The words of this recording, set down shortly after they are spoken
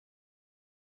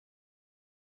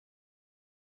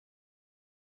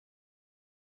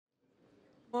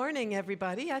Morning,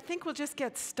 everybody. I think we'll just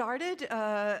get started.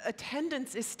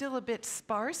 Attendance is still a bit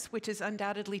sparse, which is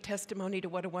undoubtedly testimony to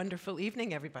what a wonderful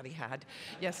evening everybody had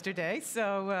yesterday.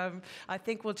 So I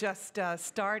think we'll just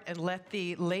start and let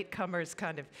the latecomers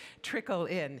kind of trickle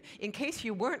in. In case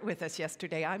you weren't with us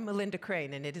yesterday, I'm Melinda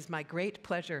Crane, and it is my great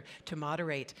pleasure to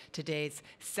moderate today's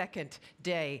second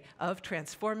day of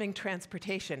Transforming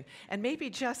Transportation. And maybe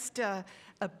just a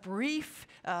brief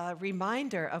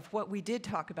reminder of what we did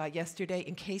talk about yesterday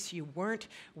in case you weren't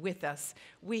with us.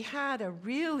 We had a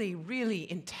really,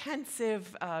 really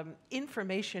intensive,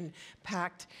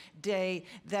 information-packed day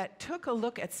that took a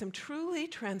look at some truly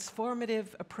transformative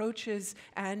approaches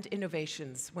and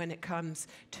innovations when it comes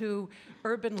to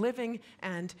urban living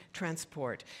and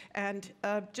transport. And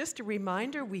just a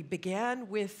reminder, we began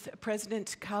with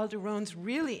President Calderón's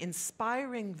really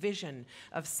inspiring vision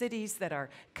of cities that are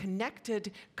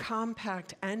connected,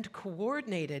 compact, and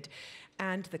coordinated,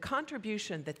 and the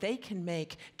contribution that they can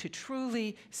make to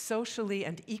truly socially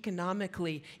and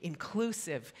economically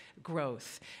inclusive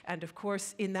growth. And of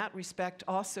course, in that respect,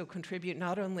 also contribute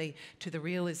not only to the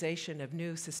realization of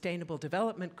new sustainable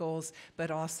development goals, but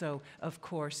also, of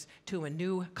course, to a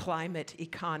new climate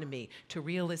economy, to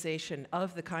realization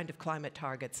of the kind of climate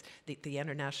targets that the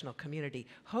international community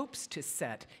hopes to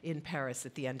set in Paris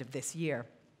at the end of this year.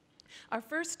 Our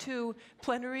first two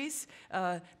plenaries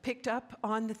picked up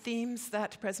on the themes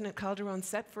that President Calderón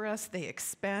set for us. They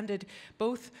expanded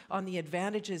both on the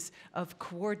advantages of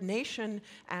coordination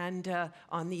and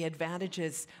on the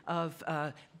advantages of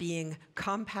being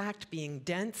compact, being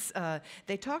dense.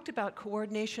 They talked about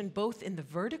coordination both in the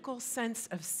vertical sense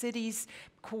of cities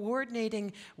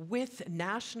coordinating with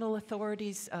national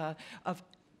authorities, of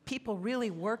people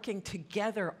really working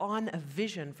together on a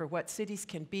vision for what cities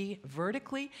can be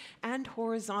vertically and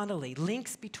horizontally,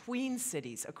 links between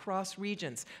cities across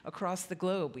regions, across the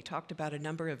globe. We talked about a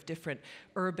number of different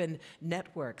urban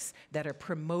networks that are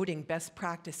promoting best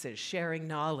practices, sharing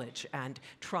knowledge, and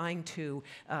trying to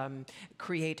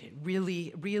create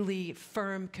really, really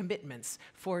firm commitments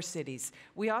for cities.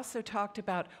 We also talked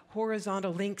about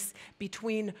horizontal links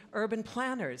between urban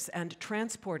planners and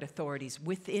transport authorities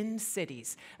within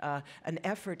cities. An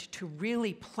effort to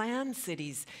really plan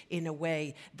cities in a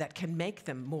way that can make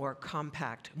them more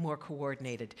compact, more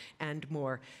coordinated, and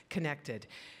more connected.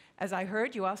 As I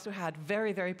heard, you also had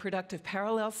very, very productive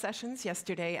parallel sessions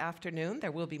yesterday afternoon.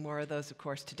 There will be more of those, of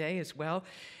course, today as well.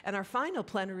 And our final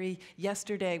plenary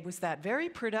yesterday was that very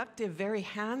productive, very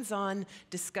hands-on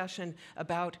discussion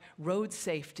about road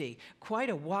safety. Quite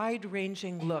a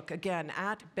wide-ranging look, again,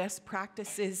 at best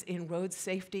practices in road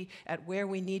safety, at where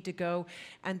we need to go,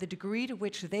 and the degree to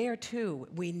which there, too,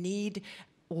 we need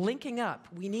linking up.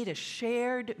 We need a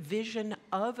shared vision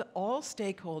of all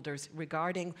stakeholders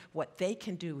regarding what they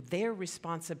can do, their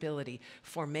responsibility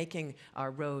for making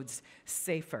our roads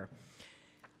safer.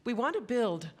 We want to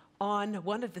build on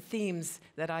one of the themes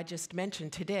that I just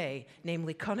mentioned today,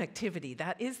 namely connectivity.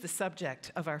 That is the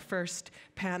subject of our first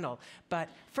panel. But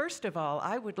first of all,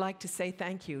 I would like to say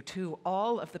thank you to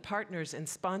all of the partners and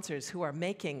sponsors who are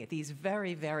making these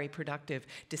very, very productive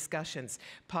discussions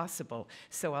possible.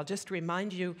 So I'll just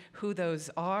remind you who those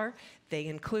are. They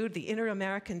include the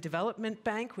Inter-American Development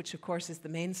Bank, which of course is the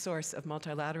main source of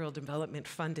multilateral development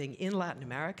funding in Latin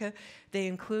America. They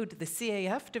include the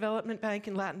CAF Development Bank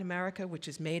in Latin America, which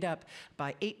is made up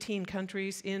by 18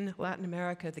 countries in Latin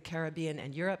America, the Caribbean,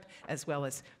 and Europe, as well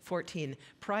as 14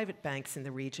 private banks in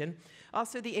the region.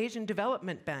 Also, the Asian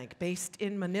Development Bank, based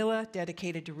in Manila,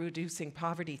 dedicated to reducing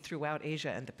poverty throughout Asia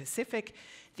and the Pacific.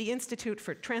 The Institute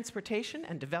for Transportation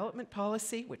and Development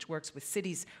Policy, which works with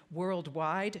cities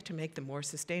worldwide to make them more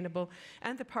sustainable,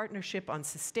 and the Partnership on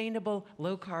Sustainable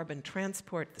Low-Carbon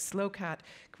Transport, the SLOCAT,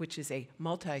 which is a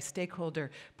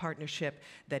multi-stakeholder partnership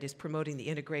that is promoting the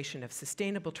integration of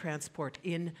sustainable transport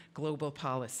in global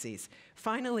policies.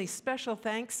 Finally, special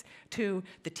thanks to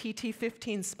the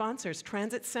TT15 sponsors,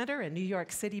 Transit Center, a New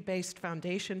York City-based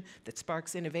foundation that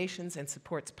sparks innovations and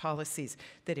supports policies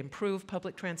that improve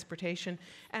public transportation,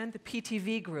 and the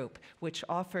PTV Group, which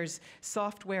offers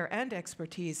software and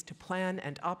expertise to plan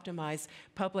and optimize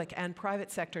public and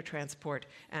private sector transport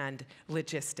and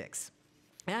logistics.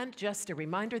 And just a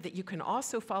reminder that you can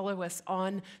also follow us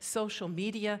on social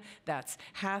media. That's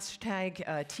hashtag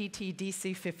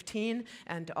TTDC15,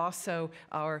 and also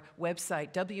our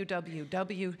website,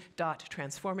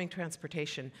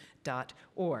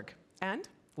 www.transformingtransportation.org. And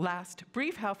last,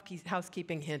 brief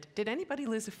housekeeping hint. Did anybody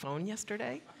lose a phone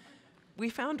yesterday? We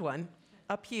found one.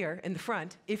 up here in the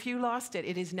front. If you lost it,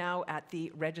 it is now at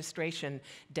the registration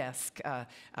desk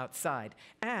outside.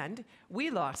 And we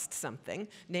lost something,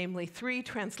 namely 3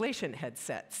 translation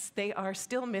headsets. They are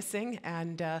still missing,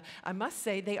 and I must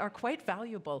say they are quite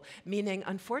valuable, meaning,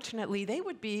 unfortunately, they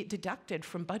would be deducted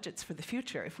from budgets for the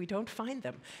future if we don't find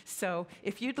them. So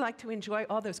if you'd like to enjoy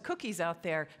all those cookies out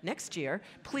there next year,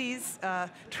 please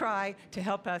try to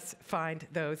help us find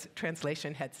those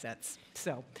translation headsets.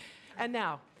 So, and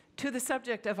now, to the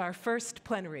subject of our first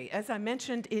plenary. As I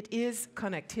mentioned, it is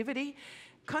connectivity.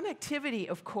 Connectivity,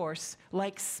 of course,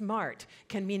 like smart,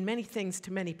 can mean many things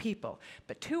to many people,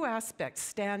 but 2 aspects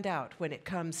stand out when it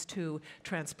comes to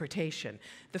transportation.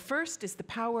 The first is the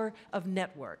power of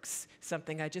networks,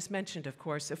 something I just mentioned, of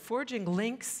course, of forging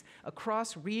links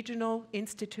across regional,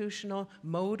 institutional,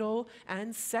 modal,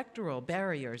 and sectoral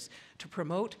barriers to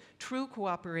promote true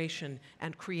cooperation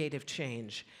and creative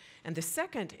change. And the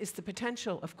second is the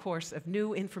potential, of course, of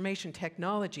new information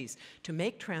technologies to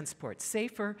make transport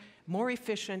safer, more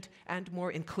efficient, and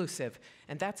more inclusive.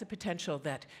 And that's a potential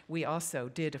that we also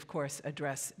did, of course,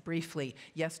 address briefly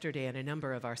yesterday in a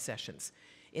number of our sessions.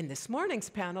 In this morning's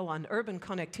panel on urban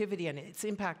connectivity and its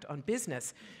impact on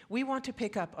business, we want to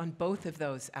pick up on both of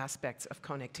those aspects of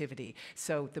connectivity.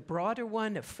 So the broader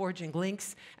one of forging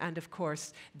links, and of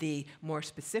course, the more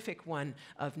specific one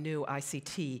of new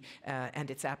ICT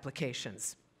and its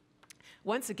applications.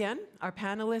 Once again, our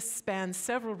panelists span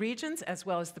several regions as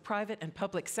well as the private and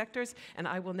public sectors, and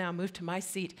I will now move to my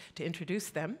seat to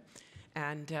introduce them.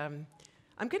 And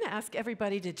I'm going to ask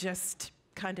everybody to just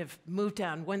kind of move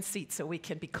down one seat so we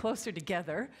can be closer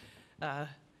together.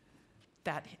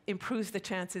 That improves the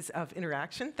chances of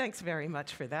interaction. Thanks very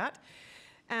much for that.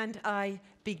 And I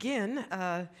begin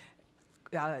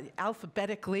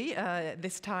alphabetically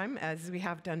this time, as we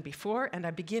have done before, and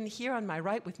I begin here on my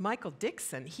right with Michael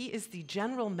Dixon. He is the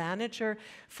General Manager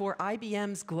for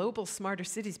IBM's Global Smarter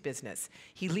Cities business.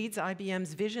 He leads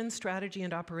IBM's vision, strategy,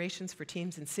 and operations for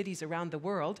teams and cities around the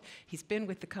world. He's been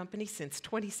with the company since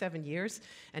 27 years,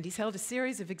 and he's held a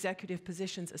series of executive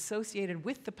positions associated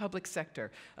with the public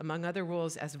sector, among other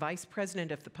roles as Vice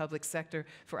President of the Public Sector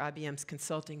for IBM's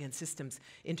Consulting and Systems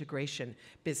Integration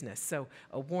business. So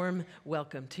a warm welcome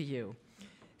to you.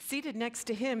 Seated next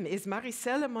to him is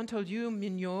Maricela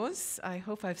Montoliu-Munoz. I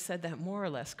hope I've said that more or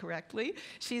less correctly.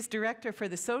 She's Director for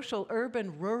the Social,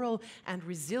 Urban, Rural, and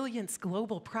Resilience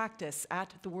Global Practice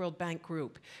at the World Bank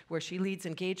Group, where she leads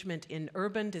engagement in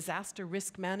urban disaster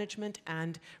risk management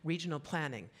and regional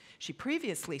planning. She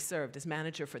previously served as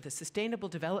manager for the Sustainable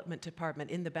Development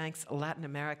Department in the bank's Latin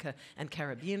America and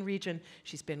Caribbean region.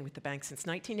 She's been with the bank since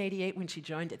 1988 when she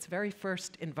joined its very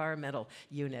first environmental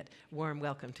unit. Warm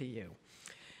welcome to you.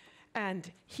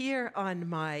 And here on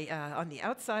the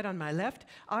outside on my left,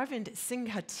 Arvind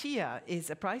Singhatia is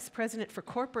a Vice President for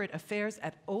Corporate Affairs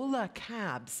at Ola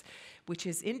Cabs, which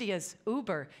is India's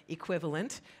Uber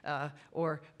equivalent,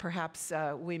 or perhaps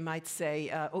we might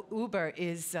say Uber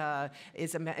is the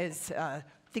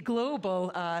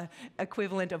global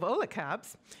equivalent of Ola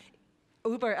Cabs.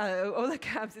 Ola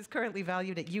Cabs is currently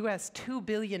valued at US $2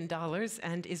 billion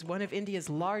and is one of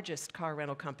India's largest car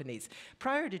rental companies.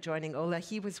 Prior to joining Ola,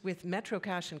 he was with Metro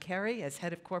Cash and Carry as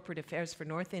head of corporate affairs for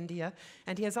North India,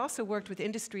 and he has also worked with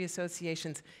industry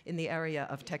associations in the area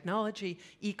of technology,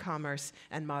 e-commerce,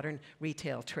 and modern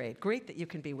retail trade. Great that you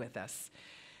can be with us.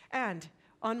 And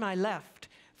on my left,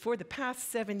 for the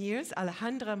past 7 years,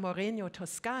 Alejandra Moreno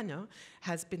Toscano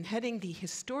has been heading the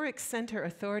Historic Center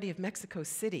Authority of Mexico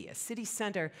City, a city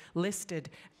center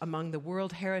listed among the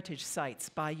World Heritage Sites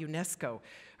by UNESCO.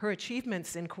 Her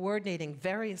achievements in coordinating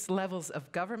various levels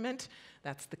of government,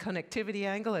 that's the connectivity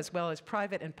angle, as well as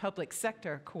private and public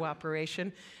sector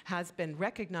cooperation, has been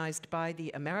recognized by the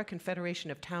American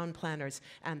Federation of Town Planners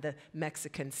and the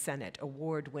Mexican Senate,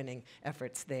 award-winning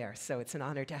efforts there. So it's an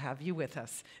honor to have you with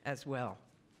us as well.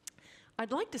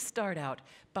 I'd like to start out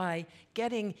by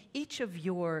getting each of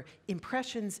your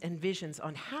impressions and visions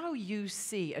on how you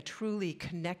see a truly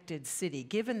connected city,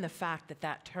 given the fact that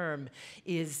that term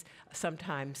is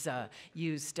sometimes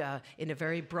used in a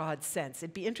very broad sense.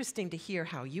 It'd be interesting to hear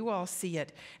how you all see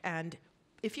it, and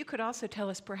if you could also tell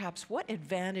us perhaps what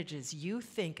advantages you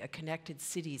think a connected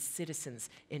city's citizens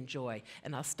enjoy.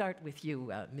 And I'll start with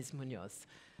you, Ms. Munoz.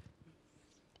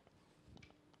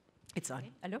 It's on.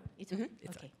 Okay. Hello? It's Mm-hmm. on?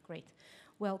 Okay, great.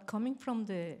 Well, coming from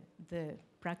the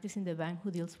practice in the bank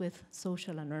who deals with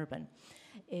social and urban,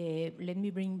 let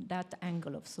me bring that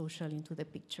angle of social into the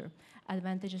picture.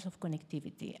 Advantages of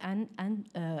connectivity and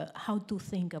how to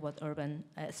think about urban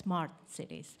smart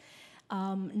cities.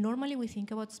 Normally, we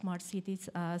think about smart cities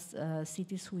as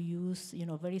cities who use,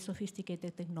 very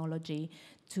sophisticated technology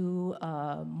to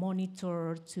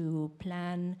monitor, to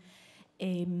plan.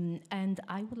 And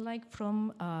I would like,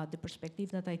 from the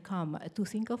perspective that I come, to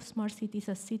think of smart cities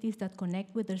as cities that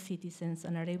connect with their citizens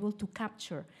and are able to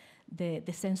capture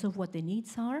the sense of what the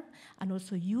needs are, and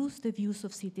also use the views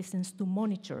of citizens to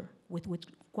monitor with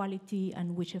quality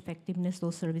and which effectiveness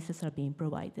those services are being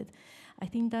provided. I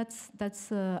think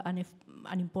that's an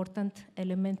important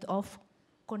element of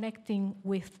connecting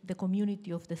with the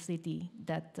community of the city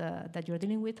that you're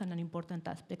dealing with, and an important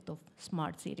aspect of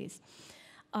smart cities.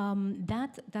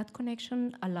 That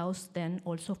connection allows then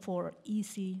also for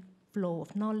easy flow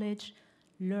of knowledge,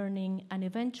 learning, and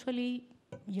eventually,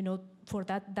 for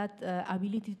that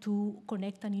ability to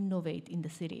connect and innovate in the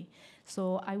city.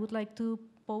 So I would like to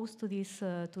pose to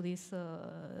this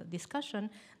discussion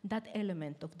that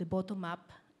element of the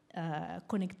bottom-up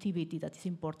connectivity that is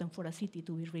important for a city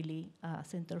to be really a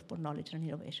center for knowledge and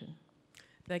innovation.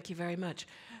 Thank you very much.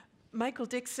 Michael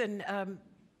Dixon,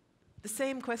 the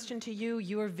same question to you,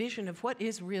 your vision of what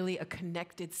is really a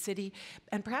connected city,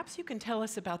 and perhaps you can tell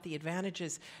us about the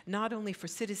advantages, not only for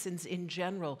citizens in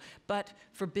general, but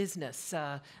for business.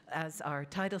 As our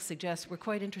title suggests, we're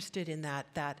quite interested in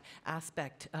that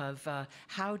aspect of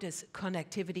how does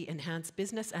connectivity enhance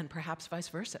business and perhaps vice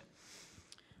versa.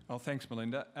 Well, thanks,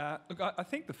 Melinda. Look, I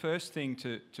think the first thing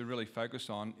to really focus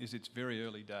on is its very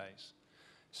early days.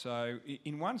 So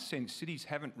in one sense, cities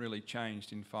haven't really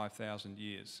changed in 5,000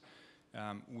 years.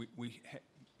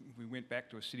 We went back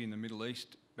to a city in the Middle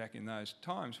East back in those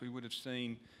times, we would have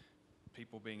seen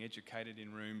people being educated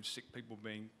in rooms, sick people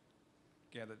being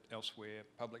gathered elsewhere,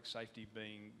 public safety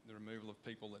being the removal of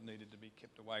people that needed to be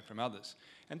kept away from others.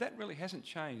 And that really hasn't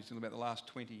changed in about the last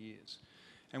 20 years.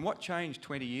 And what changed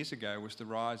 20 years ago was the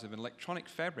rise of an electronic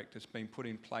fabric that's been put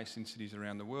in place in cities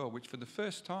around the world, which for the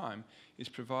first time is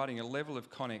providing a level of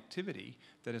connectivity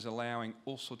that is allowing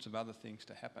all sorts of other things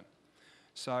to happen.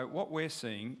 So what we're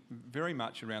seeing very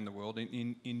much around the world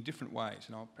in different ways,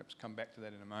 and I'll perhaps come back to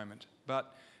that in a moment,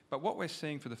 but what we're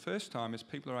seeing for the first time is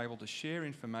people are able to share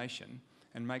information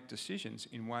and make decisions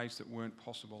in ways that weren't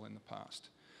possible in the past.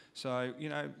 So,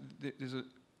 there's a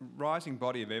rising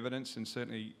body of evidence, and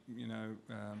certainly,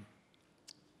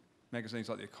 magazines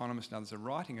like The Economist and others are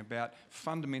writing about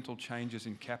fundamental changes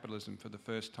in capitalism for the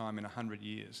first time in 100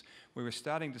 years, where we're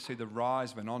starting to see the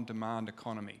rise of an on-demand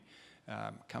economy.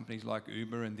 Companies like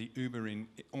Uber, and the Uber in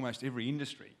almost every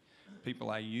industry, people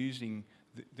are using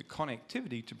the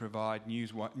connectivity to provide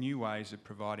new ways of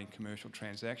providing commercial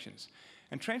transactions.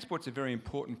 And transport's a very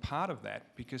important part of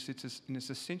that, because it's an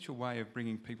essential way of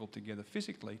bringing people together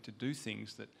physically to do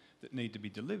things that need to be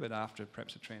delivered after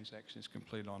perhaps a transaction is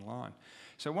completed online.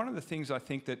 So one of the things I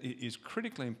think that is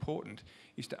critically important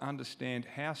is to understand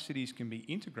how cities can be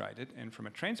integrated, and from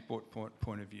a transport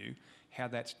point of view, how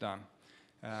that's done.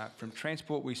 From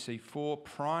transport, we see four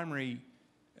primary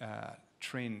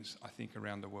trends, I think,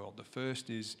 around the world. The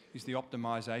first is the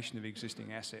optimisation of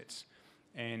existing assets.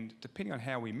 And depending on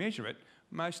how we measure it,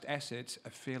 most assets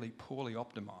are fairly poorly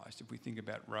optimised. If we think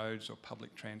about roads or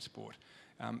public transport,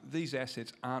 these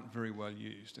assets aren't very well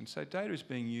used. And so data is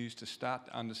being used to start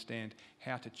to understand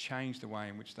how to change the way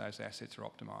in which those assets are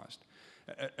optimised.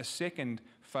 A second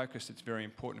focus that's very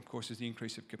important, of course, is the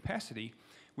increase of capacity,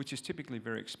 which is typically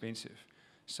very expensive.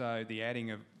 So the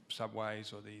adding of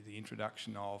subways, or the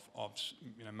introduction of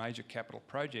major capital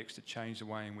projects to change the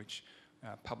way in which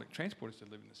public transport is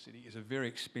delivered in the city is a very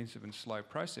expensive and slow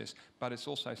process, but it's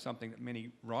also something that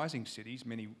many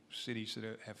cities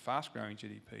that have fast-growing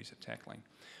GDPs are tackling.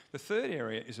 The third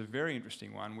area is a very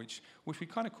interesting one, which we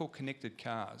kind of call connected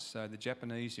cars. So the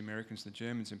Japanese, the Americans, the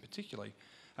Germans in particular,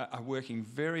 are working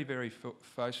very, very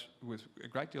with a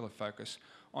great deal of focus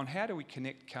on how do we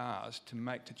connect cars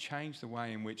to change the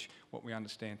way in which what we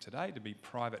understand today to be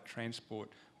private transport,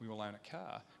 we will own a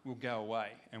car, will go away,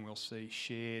 and we'll see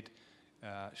shared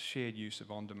use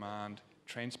of on-demand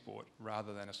transport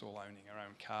rather than us all owning our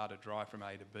own car to drive from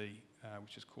A to B,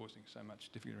 which is causing so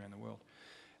much difficulty around the world.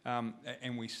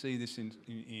 And we see this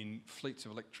in fleets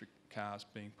of electric cars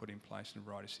being put in place in a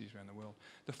variety of cities around the world.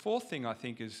 The fourth thing I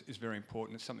think is very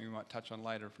important, it's something we might touch on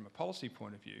later from a policy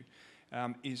point of view,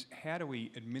 is how do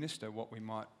we administer what we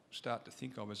might start to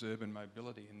think of as urban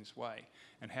mobility in this way,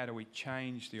 and how do we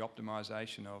change the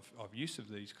optimisation of use of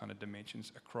these kind of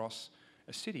dimensions across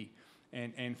a city.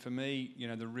 And for me,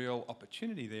 the real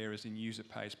opportunity there is in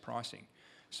user-pays pricing.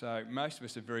 So most of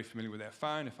us are very familiar with our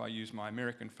phone. If I use my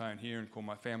American phone here and call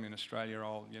my family in Australia,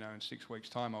 in 6 weeks'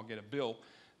 time I'll get a bill.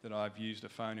 that I've used a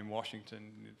phone in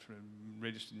Washington,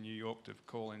 registered in New York to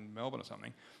call in Melbourne or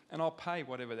something, and I'll pay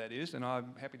whatever that is, and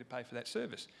I'm happy to pay for that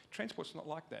service. Transport's not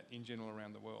like that in general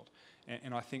around the world.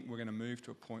 And I think we're going to move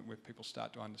to a point where people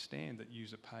start to understand that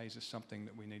user pays is something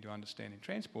that we need to understand in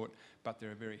transport, but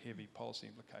there are very heavy policy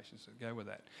implications that go with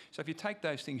that. So if you take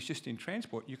those things just in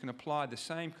transport, you can apply the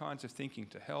same kinds of thinking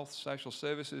to health, social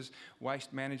services,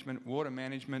 waste management, water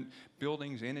management,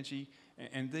 buildings, energy,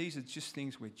 and these are just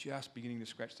things we're just beginning to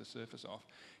scratch the surface of.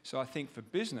 So I think for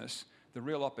business, the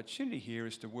real opportunity here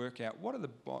is to work out what are the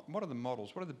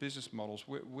models, what are the business models,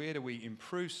 where do we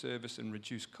improve service and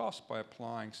reduce costs by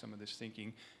applying some of this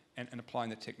thinking and applying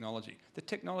the technology. The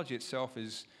technology itself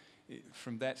is,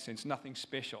 from that sense, nothing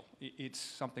special. It's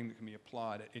something that can be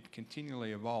applied. It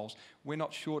continually evolves. We're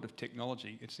not short of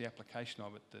technology. It's the application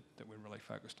of it that we're really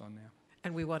focused on now.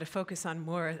 And we want to focus on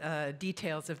more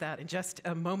details of that in just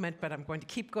a moment, but I'm going to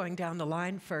keep going down the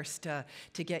line first to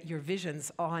get your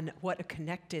visions on what a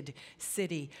connected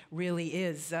city really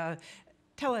is.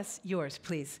 Tell us yours,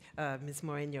 please, Ms.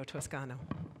 Moreno Toscano.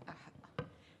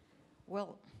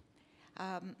 Well,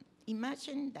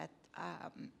 imagine that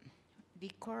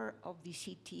the core of the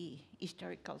city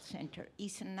historical center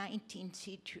is a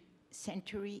 19th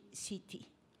century city.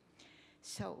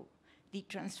 So the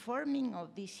transforming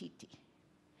of the city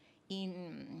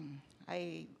in,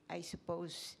 I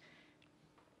suppose,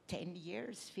 10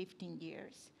 years, 15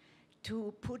 years,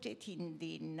 to put it in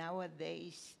the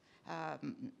nowadays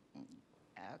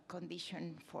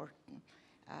condition for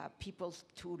people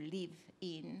to live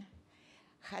in,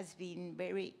 has been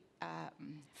very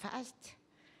fast,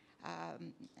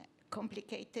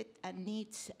 complicated, and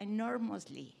needs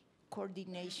enormously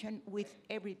coordination with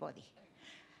everybody.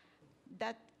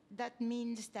 That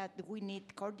means that we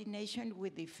need coordination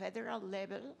with the federal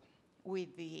level,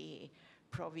 with the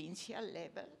provincial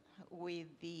level, with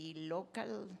the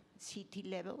local city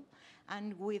level,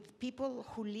 and with people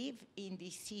who live in the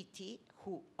city,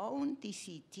 who own the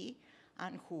city,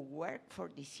 and who work for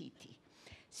the city.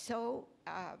 So,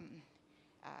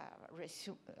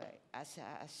 as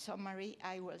a summary,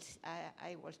 I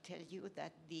will tell you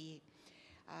that the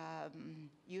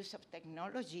use of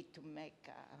technology to make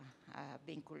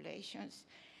vinculations,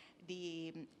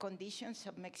 the conditions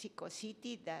of Mexico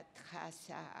City that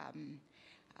has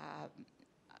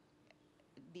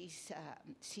this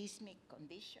seismic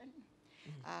condition,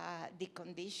 the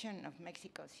condition of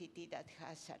Mexico City that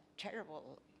has a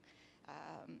terrible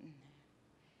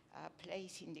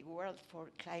place in the world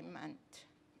for climate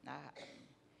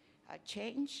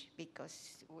change,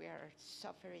 because we are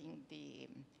suffering the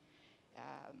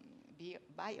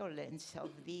violence of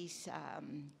these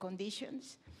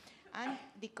conditions, and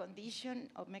the condition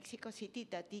of Mexico City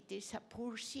that it is a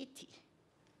poor city.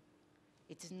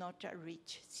 It's not a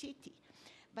rich city,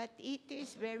 but it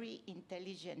is very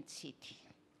intelligent city.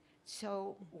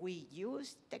 So we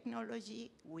use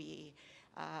technology, we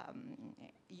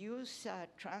use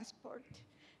transport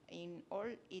in all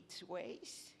its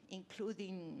ways,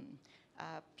 including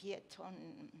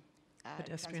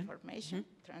pedestrian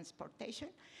transportation,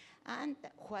 and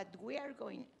what we are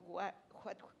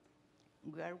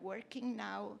working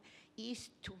now is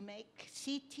to make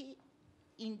city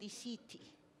in the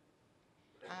city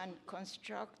and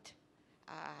construct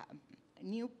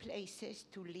new places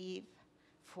to live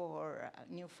for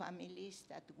new families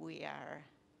that we are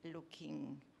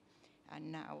looking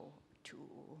now to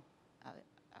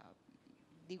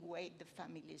the way the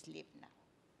families live now.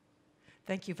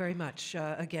 Thank you very much.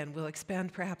 Again, we'll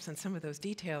expand perhaps on some of those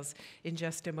details in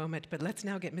just a moment, but let's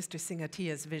now get Mr.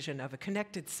 Singatia's vision of a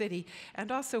connected city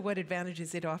and also what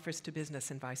advantages it offers to business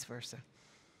and vice versa.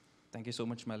 Thank you so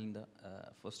much, Melinda.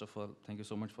 First of all, thank you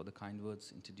so much for the kind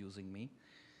words introducing me.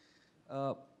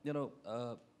 Our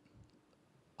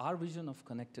vision of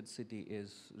connected city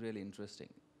is really interesting.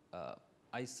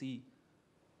 I see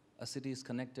a city is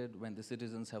connected when the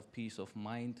citizens have peace of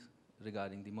mind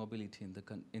regarding the mobility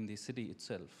in the city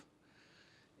itself.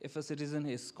 If a citizen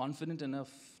is confident enough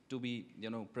to be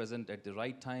present at the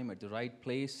right time, at the right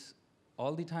place,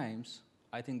 all the times,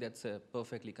 I think that's a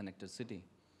perfectly connected city.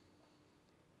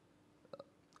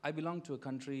 I belong to a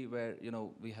country where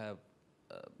we have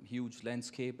a huge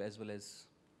landscape as well as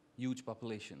huge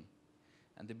population.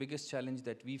 And the biggest challenge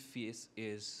that we face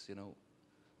is,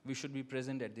 we should be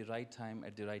present at the right time,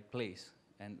 at the right place.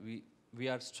 And we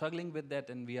are struggling with that,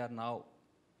 and we are now,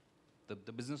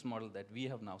 the business model that we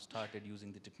have now started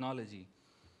using the technology,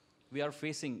 we are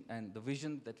facing, and the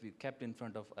vision that we kept in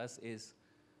front of us is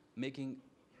making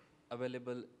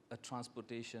available a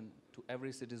transportation to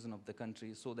every citizen of the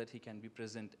country so that he can be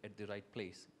present at the right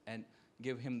place and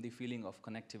give him the feeling of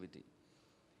connectivity.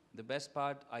 The best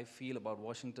part I feel about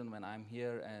Washington when I'm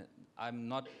here, and I'm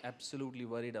not absolutely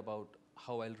worried about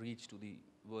how I'll reach to the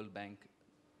World Bank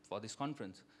for this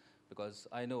conference, because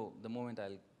I know the moment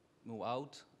I'll move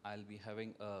out, I'll be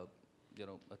having a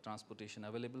transportation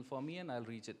available for me, and I'll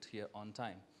reach it here on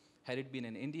time. Had it been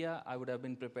in India, I would have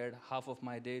been prepared half of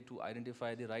my day to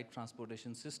identify the right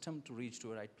transportation system to reach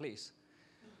to a right place.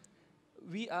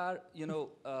 We are,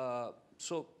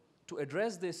 so to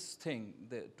address this thing,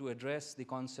 to address the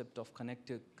concept of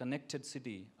connected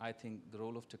city, I think the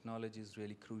role of technology is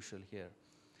really crucial here.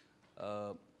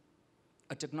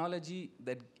 A technology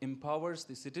that empowers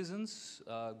the citizens,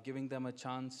 giving them a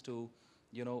chance to,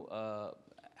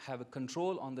 have a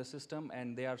control on the system,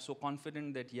 and they are so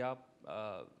confident that,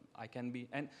 I can be.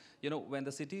 And, when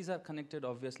the cities are connected,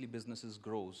 obviously businesses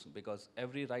grows, because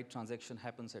every right transaction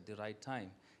happens at the right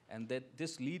time. And that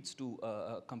this leads to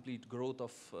a complete growth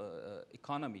of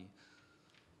economy.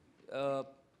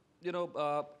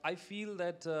 I feel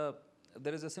that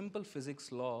there is a simple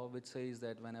physics law which says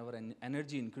that whenever an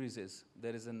energy increases,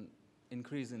 there is an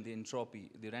increase in the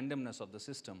entropy, the randomness of the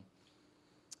system.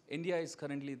 India is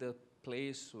currently the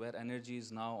place where energy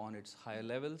is now on its higher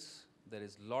levels. There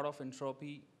is a lot of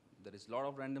entropy, there is a lot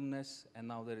of randomness, and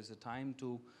now there is a time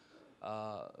to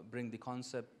bring the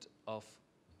concept of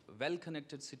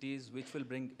well-connected cities, which will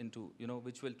bring into,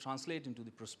 which will translate into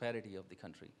the prosperity of the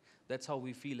country. That's how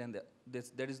we feel, and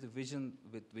that is the vision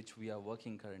with which we are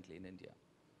working currently in India.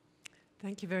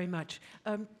 Thank you very much.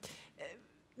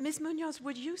 Ms. Munoz,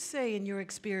 would you say in your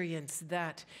experience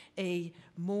that a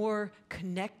more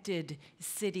connected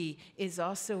city is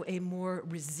also a more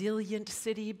resilient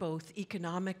city, both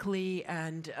economically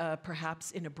and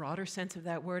perhaps in a broader sense of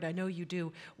that word? I know you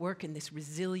do work in this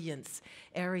resilience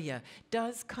area.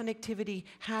 Does connectivity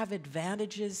have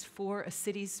advantages for a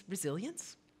city's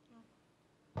resilience?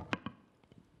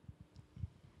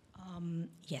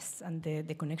 Yes, and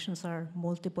the connections are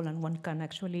multiple, and one can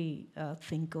actually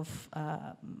think of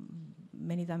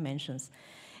many dimensions.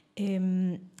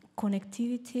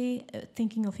 Connectivity,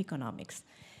 thinking of economics.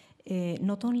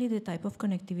 Not only the type of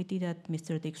connectivity that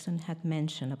Mr. Dixon had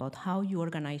mentioned about how you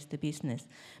organize the business,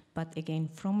 but again,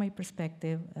 from my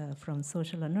perspective, from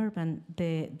social and urban,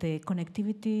 the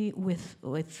connectivity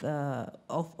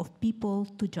of people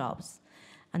to jobs,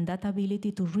 and that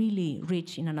ability to really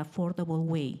reach in an affordable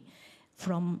way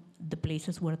from the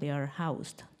places where they are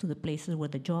housed to the places where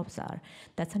the jobs are.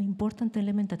 That's an important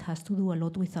element that has to do a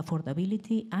lot with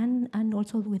affordability and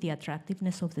also with the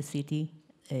attractiveness of the city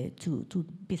to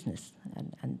business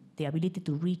and the ability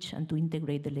to reach and to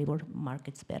integrate the labor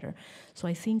markets better. So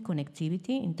I think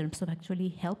connectivity, in terms of actually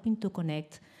helping to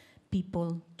connect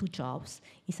people to jobs,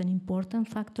 is an important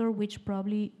factor which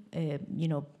probably,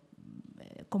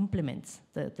 complements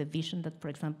the vision that, for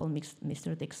example,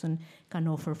 Mr. Dixon can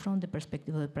offer from the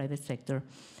perspective of the private sector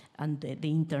and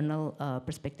the internal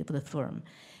perspective of the firm.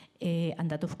 And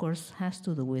that, of course, has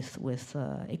to do with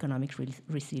economic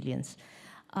resilience.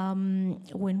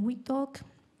 When we talk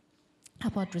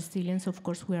about resilience, of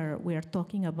course, we are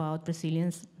talking about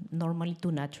resilience normally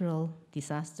to natural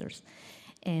disasters.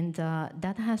 And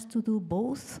that has to do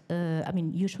both,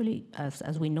 usually,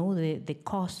 as we know, the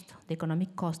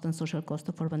economic cost and social cost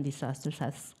of urban disasters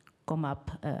has come up,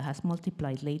 has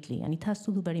multiplied lately, and it has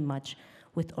to do very much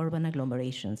with urban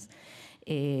agglomerations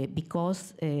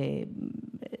because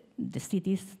the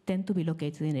cities tend to be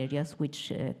located in areas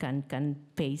which can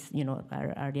face,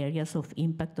 are areas of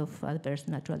impact of adverse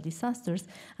natural disasters,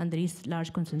 and there is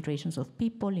large concentrations of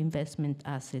people, investment,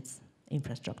 assets,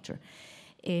 infrastructure.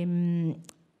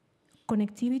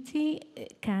 Connectivity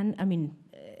can,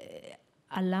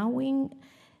 allowing,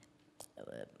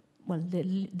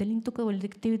 the link to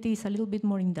connectivity is a little bit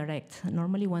more indirect.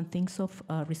 Normally one thinks of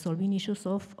resolving issues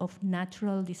of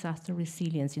natural disaster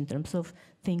resilience in terms of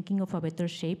thinking of a better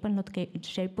shape and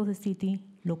shape of the city,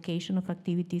 location of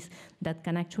activities that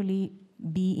can actually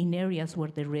be in areas where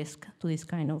the risk to this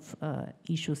kind of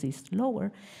issues is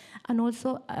lower, and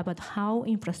also about how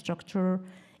infrastructure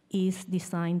is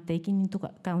designed taking into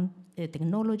account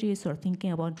technologies or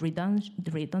thinking about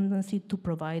redundancy to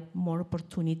provide more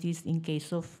opportunities in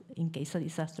case a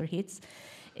disaster hits,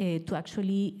 to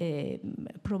actually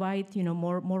provide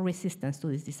more resistance to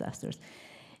these disasters.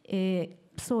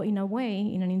 So in a way,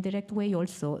 in an indirect way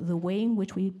also, the way in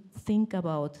which we think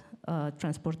about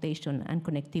transportation and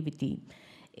connectivity,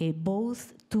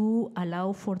 both to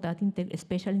allow for that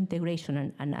special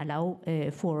integration and allow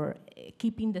for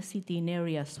keeping the city in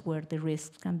areas where the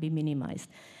risks can be minimized,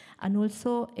 and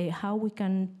also how we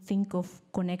can think of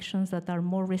connections that are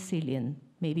more resilient,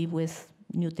 maybe with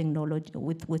new technology,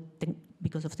 with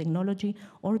because of technology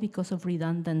or because of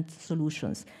redundant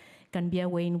solutions, can be a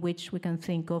way in which we can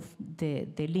think of the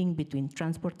link between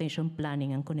transportation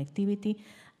planning and connectivity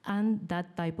and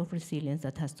that type of resilience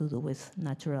that has to do with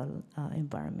natural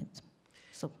environment.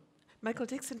 So, Michael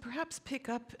Dixon, perhaps pick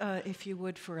up, if you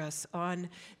would, for us on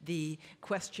the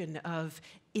question of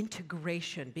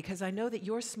integration, because I know that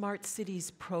your Smart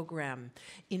Cities program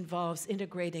involves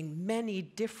integrating many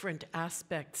different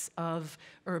aspects of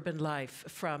urban life,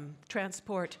 from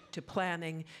transport to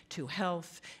planning to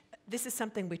health. This is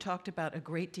something we talked about a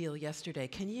great deal yesterday.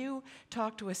 Can you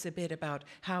talk to us a bit about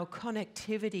how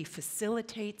connectivity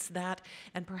facilitates that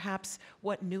and perhaps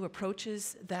what new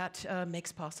approaches that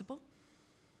makes possible?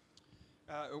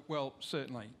 Well,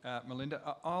 certainly, Melinda.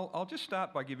 I'll just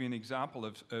start by giving you an example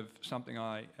of something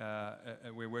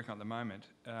we're working on at the moment.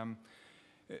 And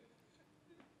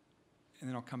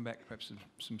then I'll come back perhaps to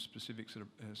some specifics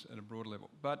at a broader level.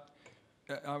 But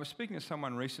I was speaking to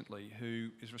someone recently who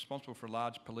is responsible for a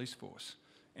large police force,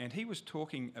 and he was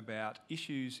talking about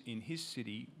issues in his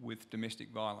city with domestic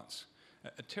violence.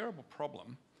 A terrible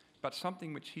problem, but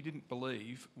something which he didn't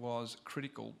believe was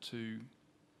critical to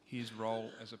his role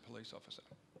as a police officer,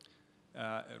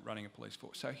 running a police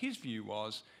force. So his view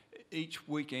was each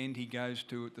weekend he goes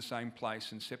to the same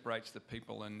place and separates the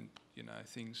people, and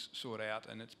things sort out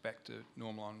and it's back to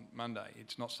normal on Monday.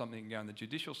 It's not something that can go in the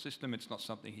judicial system, it's not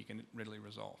something he can readily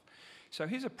resolve. So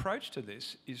his approach to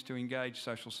this is to engage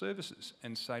social services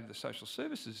and say to the social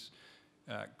services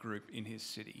group in his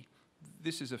city,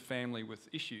 this is a family with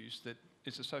issues that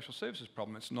it's a social services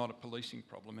problem, it's not a policing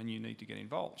problem, and you need to get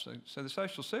involved. So the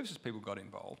social services people got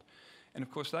involved, and of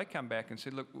course they come back and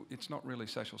said, look, it's not really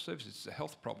social services, it's a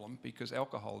health problem because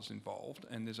alcohol is involved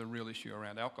and there's a real issue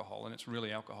around alcohol, and it's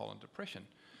really alcohol and depression.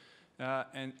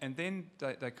 And then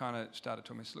they kind of started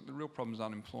talking to me, look, the real problem is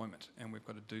unemployment, and we've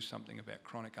got to do something about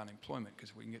chronic unemployment,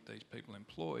 because if we can get these people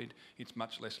employed, it's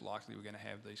much less likely we're going to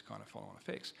have these kind of follow-on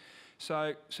effects.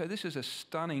 So this is a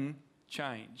stunning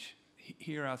change.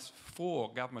 Here are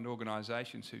 4 government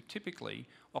organisations who typically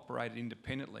operated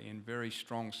independently in very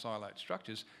strong siloed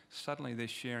structures. Suddenly they're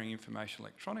sharing information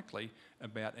electronically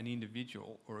about an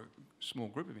individual or a small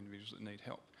group of individuals that need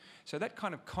help. So that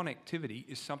kind of connectivity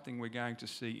is something we're going to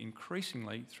see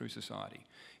increasingly through society.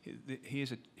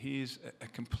 Here's a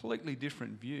completely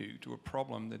different view to a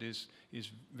problem that is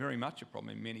very much a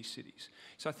problem in many cities.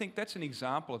 So I think that's an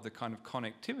example of the kind of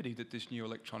connectivity that this new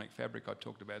electronic fabric I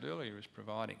talked about earlier is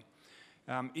providing.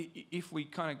 If we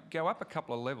kind of go up a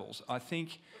couple of levels, I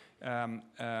think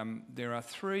there are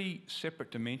 3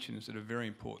 separate dimensions that are very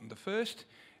important. The first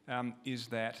is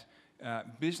that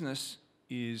business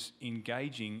is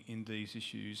engaging in these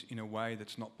issues in a way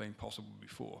that's not been possible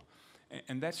before.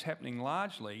 And that's happening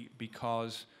largely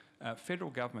because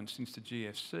federal governments, since the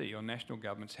GFC, or national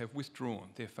governments, have withdrawn.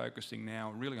 They're focusing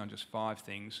now really on just 5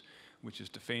 things, which is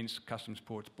defence, customs,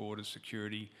 ports, borders,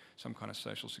 security, some kind of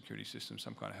social security system,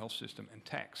 some kind of health system, and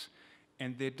tax.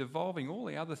 And they're devolving all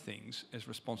the other things as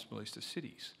responsibilities to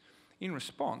cities. In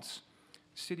response,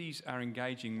 cities are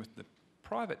engaging with the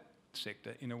private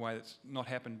sector in a way that's not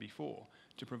happened before,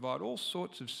 to provide all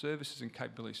sorts of services and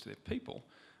capabilities to their people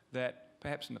that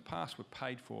perhaps in the past were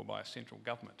paid for by a central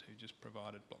government who just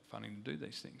provided block funding to do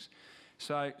these things.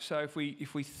 So if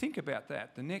we think about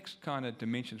that, the next kind of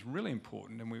dimension is really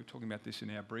important, and we were talking about this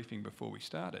in our briefing before we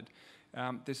started.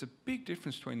 There's a big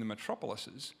difference between the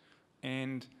metropolises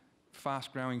and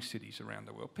fast-growing cities around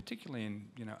the world, particularly in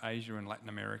Asia and Latin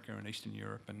America and Eastern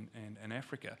Europe and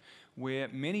Africa, where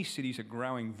many cities are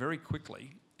growing very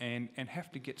quickly and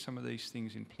have to get some of these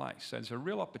things in place. So there's a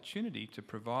real opportunity to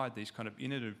provide these kind of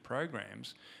innovative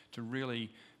programs to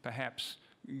really perhaps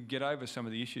get over some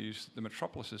of the issues the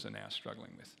metropolises are now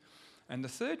struggling with. And the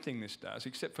third thing this does,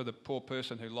 except for the poor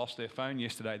person who lost their phone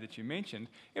yesterday that you mentioned,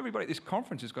 everybody at this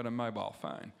conference has got a mobile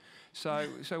phone.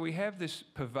 So we have this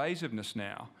pervasiveness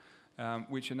now,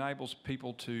 which enables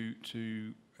people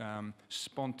to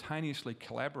spontaneously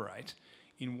collaborate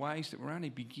in ways that we're only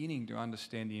beginning to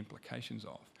understand the implications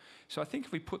of. So I think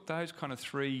if we put those kind of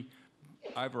 3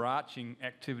 overarching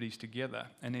activities together,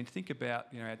 and then think about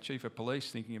our Chief of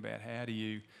Police thinking about how do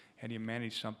you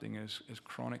manage something as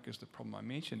chronic as the problem I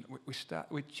mentioned.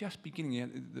 We're just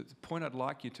beginning. The point I'd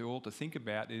like you to all to think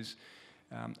about is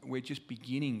we're just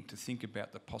beginning to think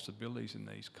about the possibilities in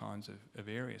these kinds of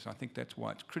areas. I think that's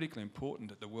why it's critically important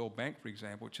that the World Bank, for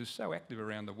example, which is so active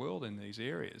around the world in these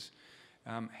areas,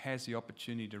 has the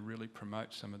opportunity to really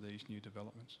promote some of these new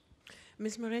developments.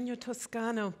 Ms. Moreno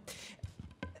Toscano,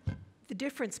 the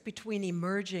difference between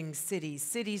emerging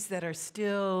cities that are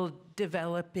still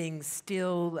developing,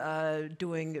 still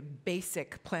doing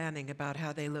basic planning about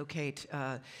how they locate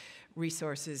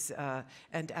resources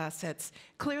and assets.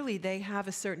 Clearly, they have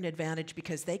a certain advantage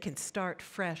because they can start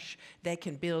fresh. They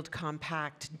can build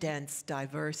compact, dense,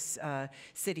 diverse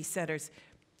city centers.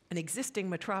 An existing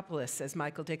metropolis, as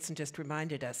Michael Dixon just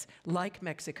reminded us, like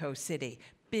Mexico City,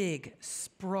 big,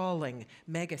 sprawling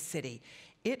mega city,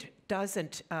 it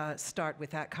doesn't start with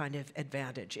that kind of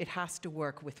advantage. It has to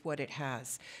work with what it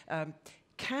has.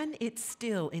 Can it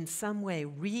still, in some way,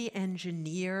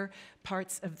 re-engineer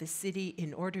parts of the city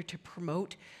in order to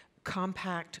promote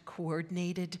compact,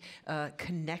 coordinated,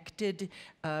 connected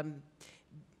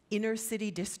inner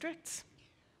city districts?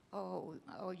 Oh,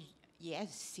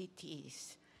 yes,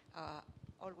 cities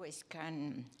always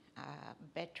can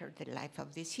better the life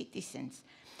of the citizens.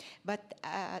 But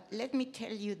let me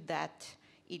tell you that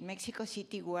in Mexico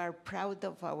City, we are proud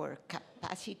of our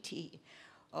capacity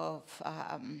of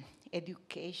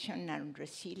education and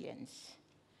resilience.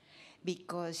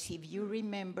 Because if you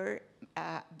remember,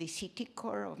 the city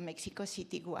core of Mexico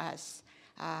City was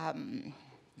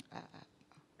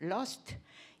lost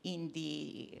in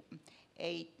the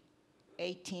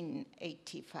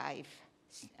 1885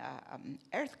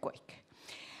 earthquake.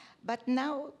 But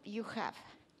now you have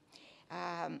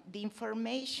the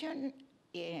information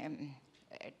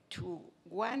to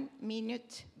 1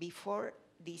 minute before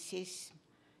this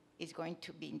is going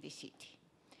to be in the city,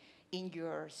 in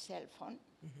your cell phone,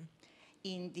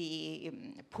 in the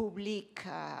public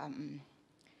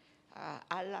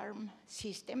alarm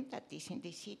system that is in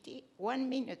the city. 1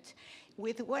 minute.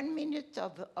 With 1 minute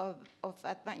of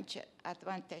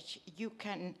advantage, you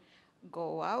can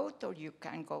go out or you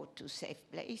can go to safe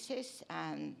places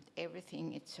and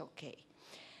everything is okay.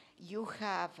 You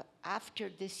have, after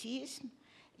the seism,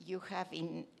 you have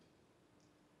in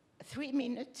 3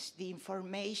 minutes the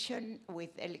information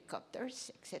with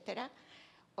helicopters, etc.,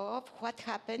 of what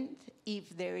happened if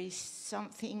there is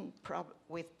something problem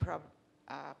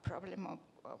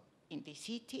in the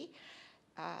city,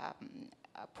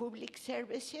 public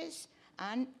services,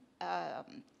 and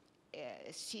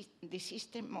the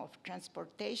system of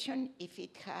transportation, if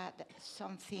it had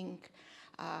something,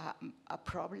 a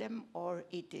problem, or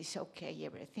it is okay,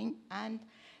 everything. And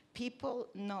people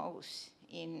knows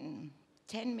in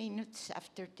 10 minutes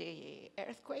after the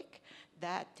earthquake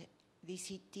that the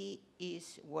city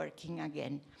is working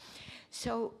again.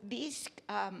 So this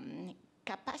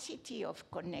capacity of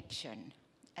connection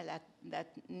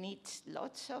that needs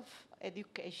lots of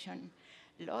education,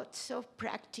 lots of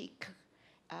practical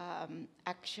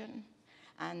action,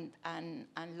 and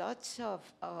lots of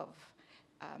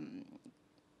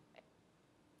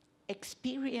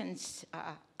experience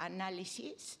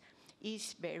analysis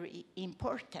is very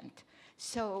important.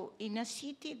 So in a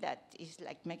city that is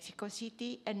like Mexico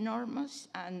City, enormous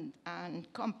and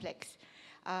complex,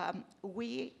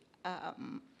 we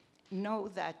know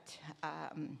that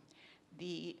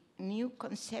the new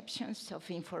conceptions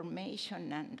of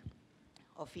information and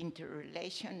of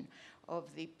interrelation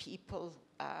of the people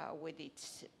with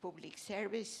its public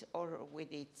service or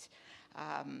with its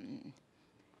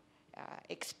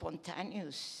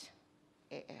spontaneous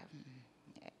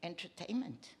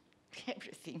entertainment,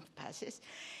 everything passes,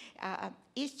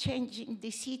 is changing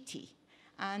the city.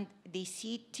 And the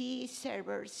city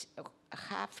servers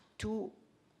have to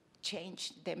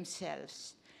change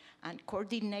themselves and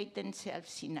coordinate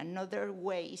themselves in another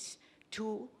ways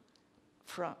to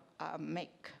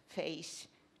make face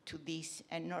to this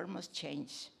enormous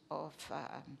change of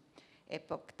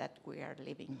epoch that we are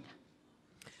living.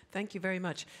 Thank you very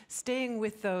much. Staying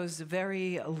with those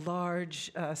very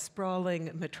large, sprawling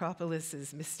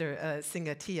metropolises, Mr.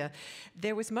 Singatia,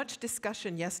 there was much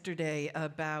discussion yesterday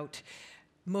about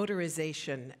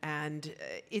motorization and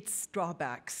its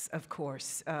drawbacks, of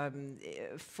course,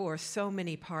 for so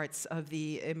many parts of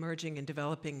the emerging and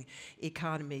developing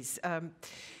economies.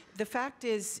 The fact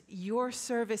is, your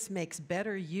service makes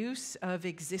better use of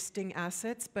existing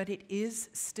assets, but it is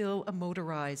still a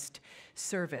motorized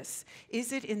service.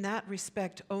 Is it, in that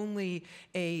respect, only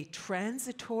a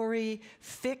transitory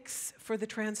fix for the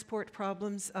transport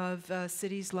problems of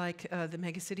cities like the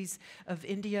megacities of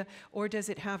India, or does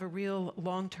it have a real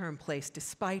long-term place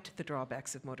despite the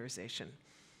drawbacks of motorization?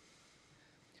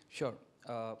 Sure.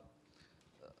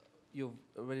 You've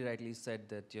very rightly said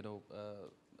that,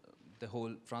 the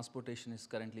whole transportation is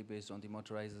currently based on the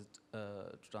motorized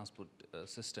transport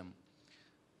system.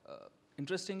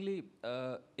 Interestingly,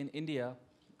 in India,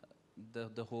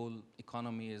 the whole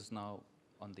economy is now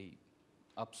on the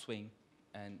upswing,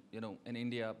 and in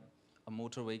India, a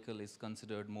motor vehicle is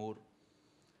considered more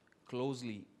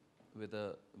closely with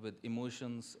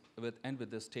emotions and with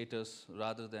the status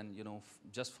rather than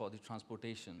just for the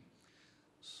transportation.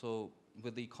 So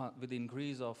with the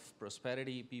increase of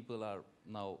prosperity, people are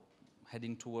now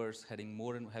heading towards having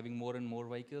more and more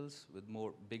vehicles with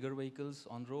bigger vehicles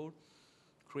on road,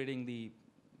 creating the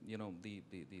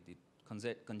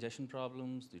congestion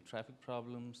problems, the traffic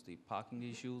problems, the parking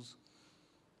issues,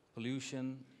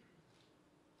 pollution.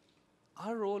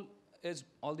 Our role is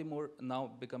all the more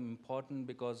now become important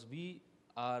because we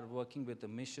are working with a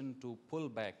mission to pull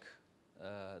back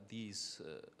these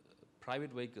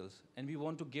private vehicles, and we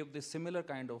want to give this similar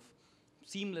kind of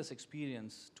seamless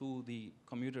experience to the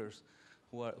commuters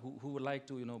who would like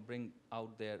to bring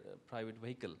out their private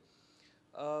vehicle.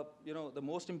 The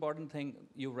most important thing,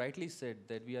 you rightly said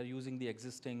that we are using the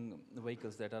existing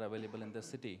vehicles that are available in the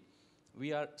city.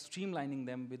 We are streamlining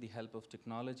them with the help of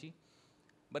technology.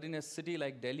 But in a city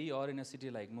like Delhi or in a city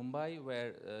like Mumbai,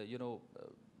 where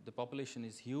the population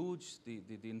is huge, the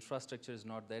infrastructure is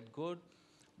not that good.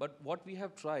 But what we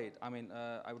have tried,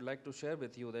 I would like to share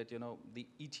with you that the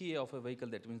ETA of a vehicle,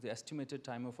 that means the estimated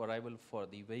time of arrival for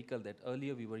the vehicle that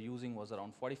earlier we were using was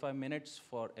around 45 minutes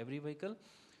for every vehicle.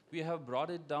 We have brought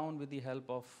it down with the help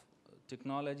of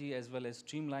technology as well as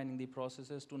streamlining the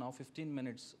processes to now 15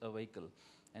 minutes a vehicle.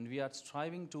 And we are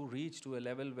striving to reach to a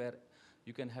level where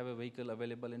you can have a vehicle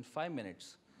available in 5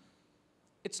 minutes.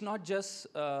 It's not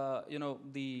just the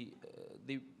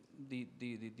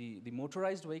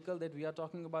motorized vehicle that we are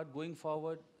talking about going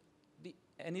forward.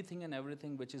 Anything and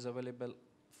everything which is available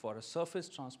for a surface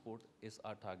transport is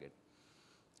our target.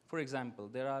 For example,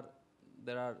 there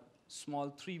are small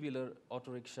three-wheeler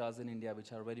auto rickshaws in India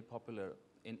which are very popular.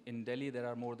 In Delhi, there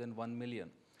are more than 1 million.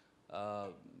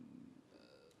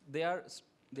 They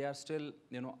are still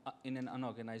in an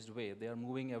unorganized way. They are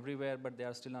moving everywhere, but they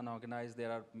are still unorganized.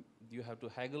 You have to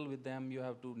haggle with them. You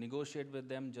have to negotiate with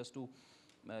them just to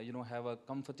have a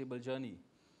comfortable journey.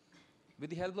 With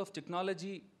the help of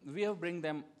technology, we have bring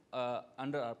them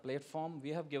under our platform. We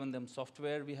have given them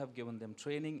software. We have given them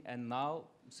training. And now,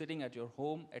 sitting at your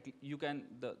home, you can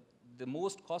the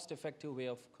most cost-effective way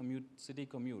of city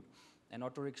commute, an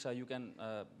auto rickshaw you can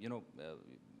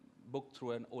book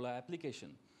through an Ola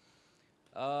application.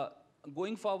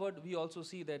 Going forward, we also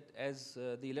see that as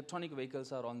the electronic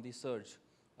vehicles are on the surge,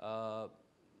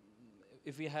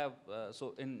 if we have,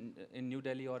 so in New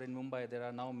Delhi or in Mumbai, there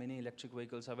are now many electric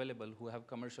vehicles available who have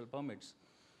commercial permits.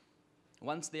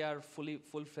 Once they are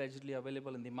full-fledgedly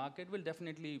available in the market, we'll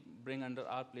definitely bring under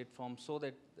our platform so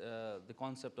that the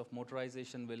concept of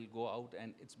motorization will go out,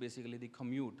 and it's basically the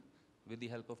commute with the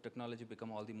help of technology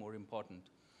become all the more important.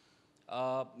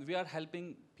 We are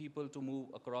helping people to move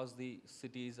across the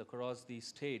cities, across the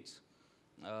states,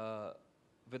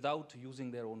 without using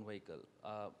their own vehicle.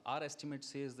 Our estimate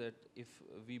says that if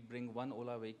we bring one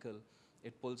Ola vehicle,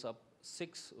 it pulls up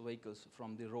 6 vehicles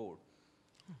from the road.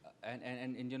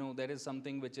 And there is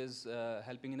something which is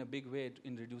helping in a big way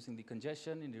in reducing the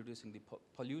congestion, in reducing the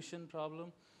pollution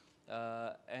problem.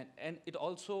 And it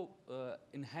also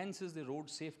enhances the road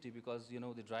safety because,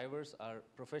 the drivers are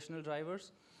professional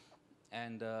drivers.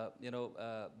 And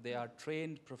they are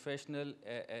trained, professional,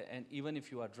 and even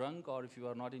if you are drunk or if you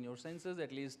are not in your senses,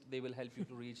 at least they will help you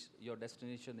to reach your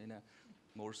destination in a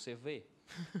more safe way.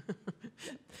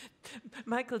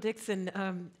 Michael Dixon,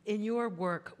 in your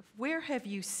work, where have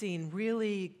you seen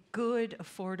really good,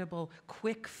 affordable,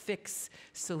 quick fix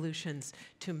solutions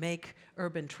to make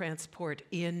urban transport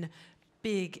in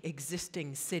big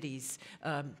existing cities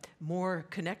more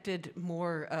connected,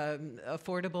 more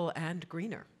affordable, and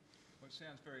greener?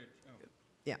 Sounds very,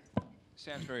 yeah.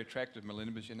 Sounds very attractive,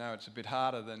 Melinda, but it's a bit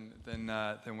harder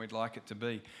than we'd like it to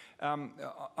be.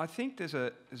 I think there's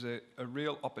a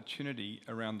real opportunity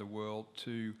around the world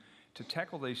to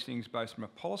tackle these things both from a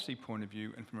policy point of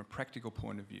view and from a practical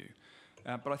point of view.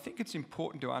 But I think it's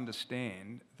important to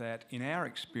understand that in our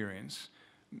experience,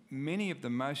 many of the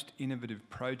most innovative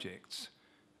projects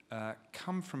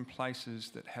come from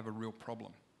places that have a real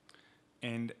problem.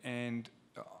 And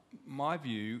my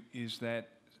view is that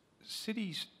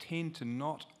cities tend to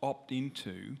not opt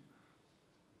into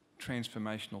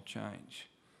transformational change.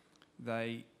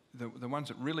 The ones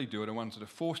that really do it are ones that are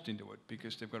forced into it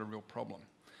because they've got a real problem.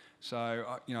 So,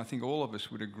 I think all of us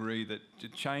would agree that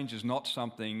change is not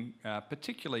something,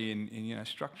 particularly in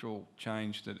structural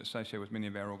change that associated with many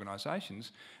of our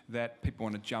organisations, that people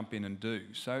want to jump in and do.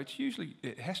 So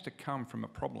it has to come from a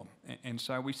problem. And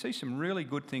so we see some really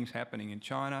good things happening in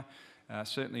China,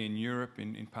 certainly in Europe,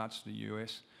 in parts of the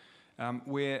US,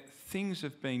 where things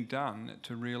have been done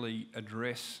to really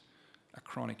address a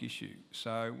chronic issue.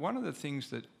 So one of the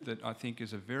things that I think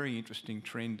is a very interesting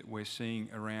trend that we're seeing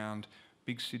around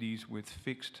big cities with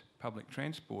fixed public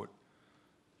transport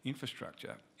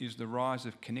infrastructure is the rise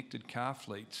of connected car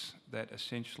fleets that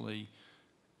essentially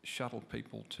shuttle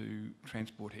people to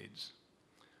transport heads.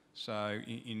 So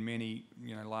in many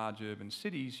large urban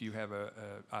cities, you have a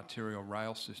arterial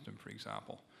rail system, for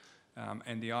example.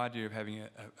 And the idea of having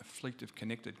a fleet of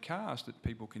connected cars that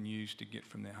people can use to get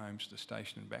from their homes to the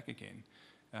station and back again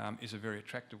is a very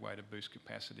attractive way to boost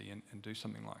capacity and do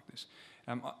something like this.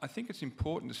 I think it's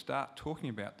important to start talking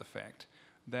about the fact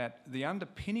that the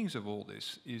underpinnings of all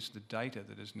this is the data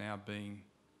that is now being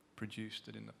produced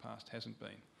that in the past hasn't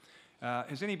been.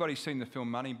 Has anybody seen the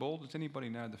film Moneyball? Does anybody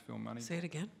know the film Moneyball? Say it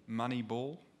again.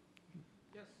 Moneyball?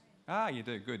 Yes. Ah, you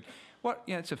do, good.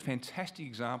 It's a fantastic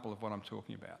example of what I'm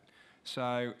talking about.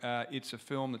 So it's a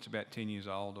film that's about 10 years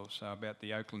old or so, about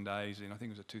the Oakland A's in, I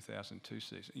think it was a 2002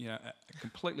 season. A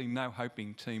completely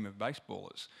no-hoping team of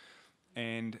baseballers.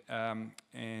 And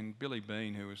Billy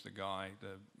Beane, who was the guy,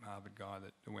 the Harvard guy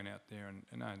that went out there,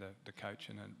 and the coach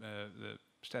and the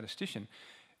statistician,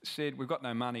 said, we've got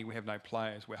no money, we have no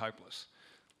players, we're hopeless.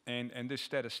 And this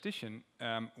statistician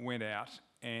went out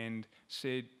and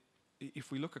said,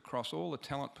 if we look across all the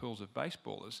talent pools of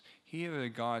baseballers, here are the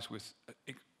guys with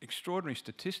extraordinary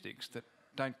statistics that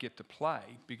don't get to play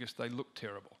because they look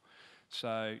terrible.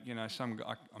 So, some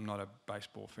guy, I'm not a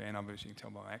baseball fan, obviously you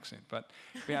can tell by my accent, but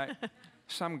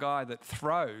some guy that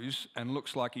throws and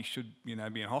looks like he should, be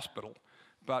in hospital,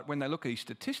 but when they look at his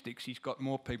statistics, he's got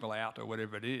more people out or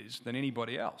whatever it is than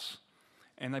anybody else.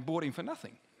 And they bought him for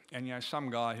nothing. And, some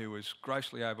guy who was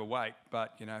grossly overweight,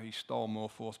 but, he stole more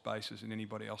forced bases than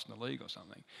anybody else in the league or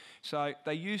something. So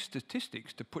they used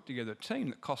statistics to put together a team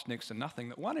that cost next to nothing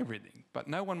that won everything. But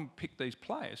no one picked these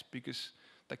players because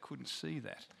they couldn't see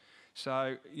that.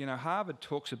 So, Harvard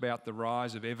talks about the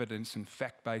rise of evidence and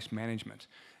fact-based management.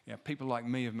 People like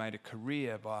me have made a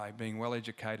career by being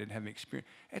well-educated and having experience.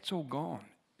 It's all gone.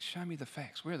 Show me the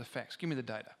facts. Where are the facts? Give me the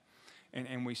data.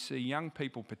 And we see young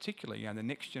people particularly, the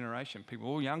next generation, people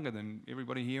all younger than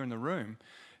everybody here in the room,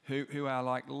 who are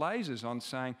like lasers on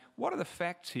saying, what are the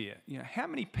facts here? How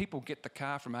many people get the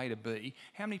car from A to B?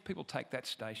 How many people take that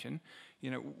station?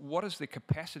 What is the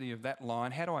capacity of that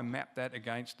line? How do I map that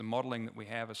against the modelling that we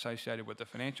have associated with the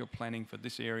financial planning for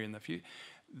this area in the future?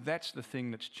 That's the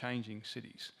thing that's changing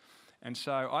cities. And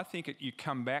so I think you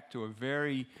come back to a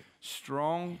very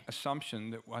strong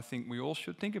assumption that I think we all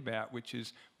should think about, which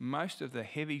is most of the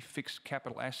heavy fixed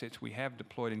capital assets we have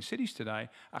deployed in cities today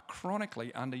are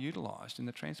chronically underutilised in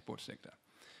the transport sector.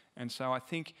 And so I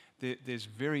think there's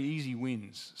very easy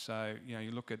wins. So, you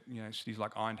look at cities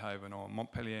like Eindhoven or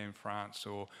Montpellier in France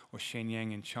or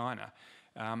Shenyang in China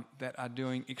that are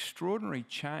doing extraordinary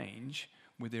change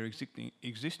with their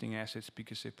existing assets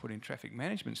because they're put in traffic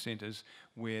management centres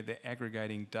where they're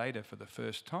aggregating data for the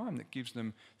first time that gives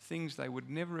them things they would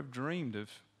never have dreamed of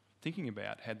thinking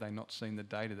about had they not seen the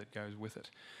data that goes with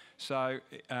it. So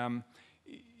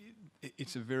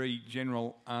it's a very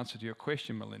general answer to your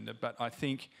question, Melinda, but I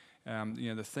think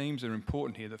the themes are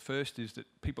important here. The first is that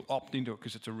people opt into it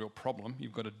because it's a real problem.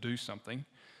 You've got to do something.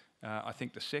 I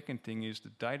think the second thing is the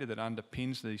data that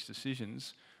underpins these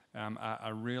decisions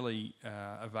are really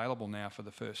available now for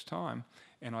the first time.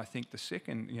 And I think the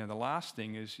second, the last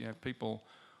thing is, people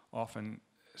often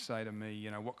say to me,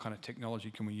 what kind of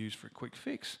technology can we use for a quick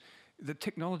fix? The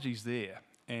technology's there.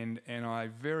 And I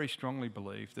very strongly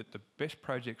believe that the best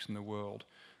projects in the world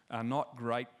are not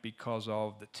great because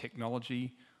of the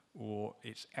technology or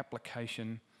its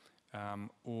application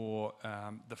or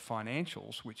the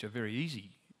financials, which are very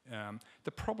easy.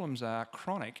 The problems are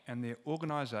chronic and they're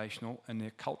organisational and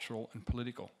they're cultural and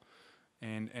political.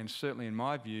 And certainly in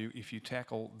my view, if you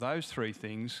tackle those three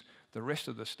things, the rest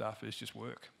of the stuff is just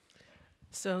work.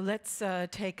 So let's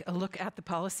take a look at the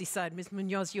policy side. Ms.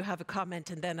 Munoz, you have a comment,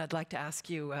 and then I'd like to ask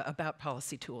you about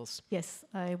policy tools. Yes,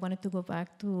 I wanted to go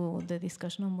back to the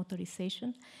discussion on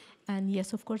motorization. And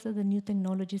yes, of course, that the new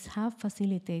technologies have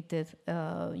facilitated,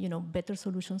 better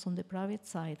solutions on the private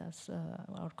side, as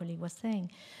our colleague was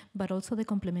saying, but also the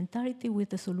complementarity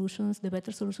with the solutions, the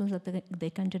better solutions that they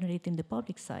can generate in the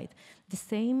public side. The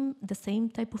same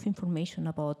type of information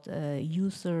about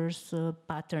users,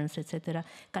 patterns, etc.,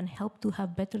 can help to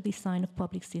have better design of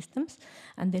public systems,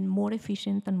 and then more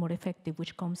efficient and more effective,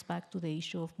 which comes back to the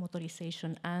issue of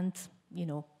motorization and,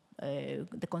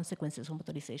 the consequences of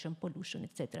motorization, pollution,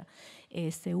 etc.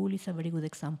 Seoul is a very good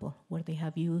example where they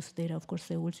have used data. Of course,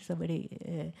 Seoul is a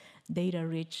very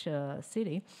data-rich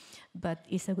city, but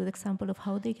it's a good example of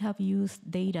how they have used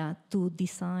data to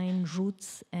design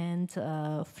routes and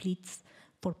fleets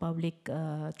for public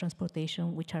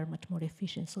transportation, which are much more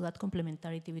efficient. So that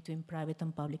complementarity between private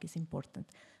and public is important.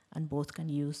 and both can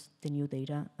use the new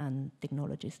data and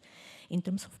technologies. In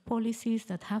terms of policies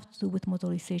that have to do with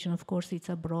motorization, of course, it's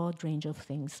a broad range of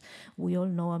things. We all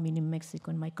know, I mean, in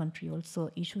Mexico, in my country also,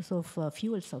 issues of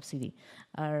fuel subsidy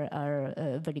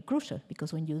are very crucial,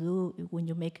 because when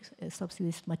you make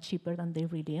subsidies much cheaper than they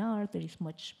really are, there is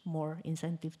much more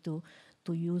incentive to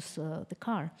use the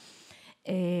car.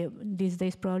 These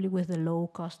days, probably with the low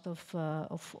cost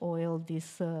of oil,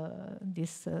 this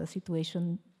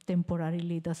situation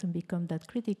temporarily doesn't become that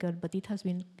critical, but it has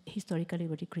been historically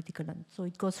very critical. And so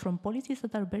it goes from policies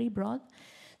that are very broad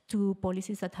to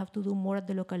policies that have to do more at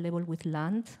the local level with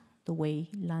land, the way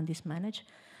land is managed.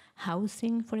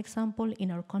 Housing, for example,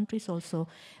 in our countries also,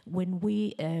 when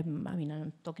we, I mean,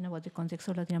 I'm talking about the context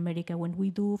of Latin America, when we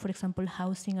do, for example,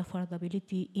 housing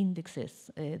affordability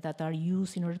indexes that are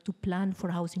used in order to plan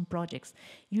for housing projects,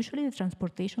 usually the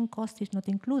transportation cost is not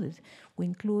included. We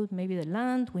include maybe the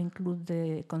land, we include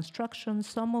the construction,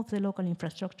 some of the local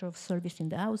infrastructure of service in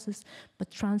the houses,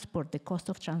 but transport, the cost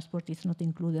of transport is not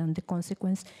included, and the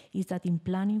consequence is that in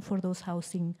planning for those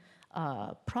housing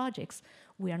projects,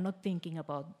 we are not thinking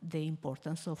about the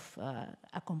importance of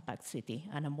a compact city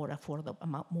and a more affordable,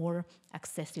 a more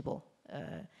accessible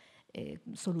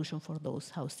solution for those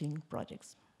housing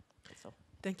projects. So.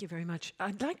 Thank you very much.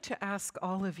 I'd like to ask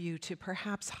all of you to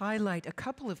perhaps highlight a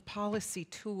couple of policy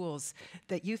tools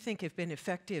that you think have been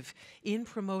effective in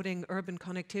promoting urban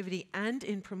connectivity and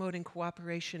in promoting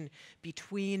cooperation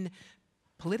between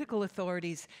political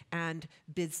authorities and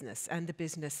business, and the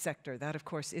business sector. That, of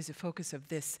course, is a focus of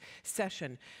this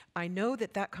session. I know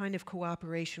that that kind of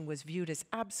cooperation was viewed as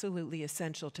absolutely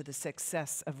essential to the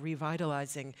success of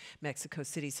revitalizing Mexico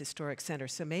City's historic center.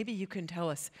 So maybe you can tell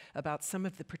us about some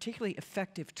of the particularly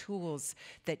effective tools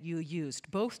that you used,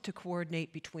 both to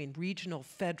coordinate between regional,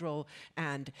 federal,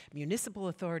 and municipal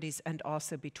authorities, and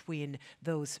also between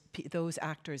those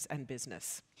actors and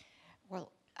business.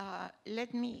 Well,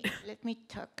 let me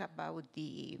talk about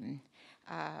the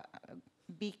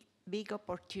big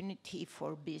opportunity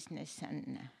for business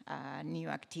and new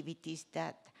activities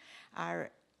that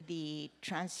are the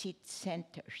transit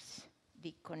centers,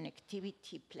 the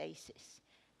connectivity places,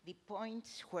 the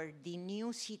points where the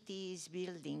new city is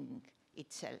building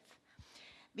itself.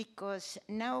 Because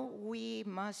now we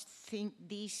must think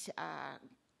these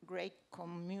great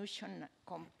communal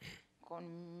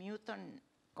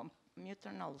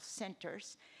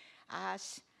centers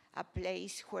as a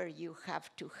place where you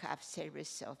have to have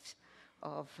service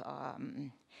of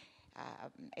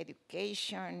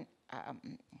education,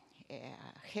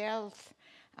 health,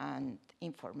 and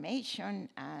information,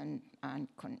 and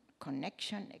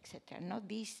connection, etc. Not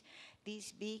these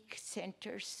big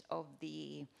centers of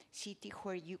the city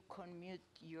where you commute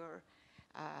your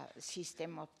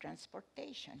system of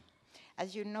transportation.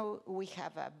 As you know, we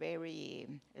have a very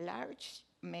large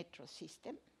metro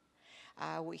system.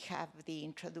 We have the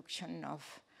introduction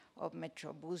of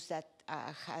Metrobus that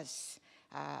has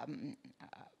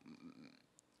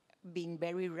been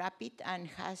very rapid and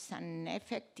has an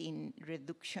effect in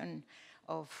reduction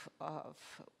of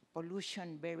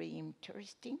pollution, very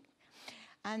interesting.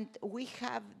 And we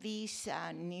have these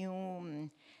new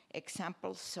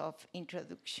examples of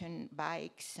introduction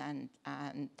bikes and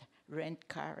rent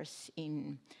cars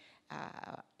in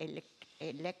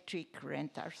electric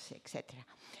renters, etc.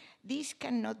 This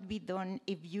cannot be done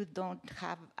if you don't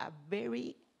have a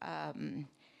very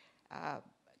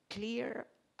clear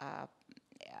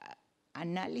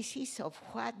analysis of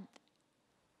what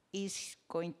is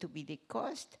going to be the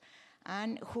cost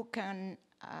and who can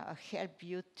help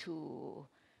you to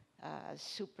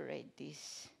superate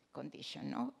this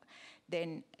condition. No?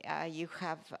 Then you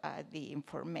have the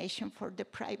information for the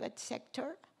private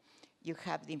sector. You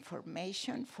have the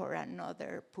information for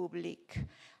another public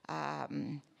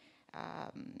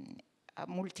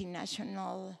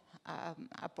multinational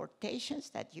apportations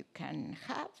that you can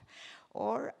have,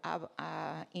 or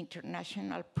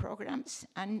international programs,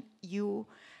 and you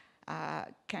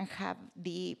can have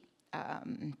the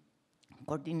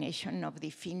coordination of the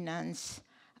finance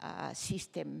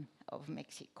system of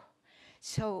Mexico.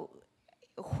 So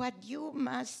what you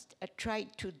must try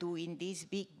to do in these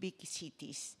big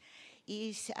cities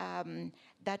is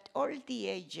that all the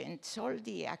agents, all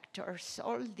the actors,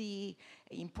 all the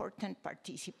important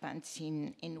participants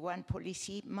in one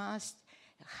policy must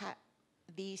have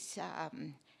this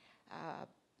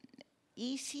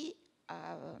easy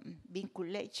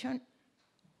vinculation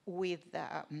with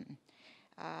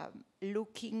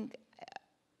looking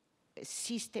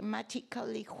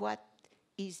systematically what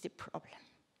is the problem.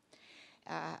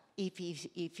 If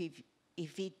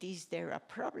it is there a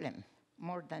problem,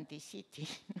 more than the city.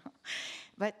 No?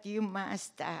 but you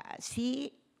must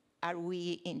see, are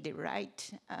we in the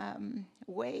right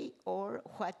way, or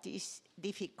what is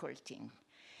difficulting?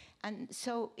 And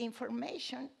so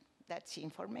information, that's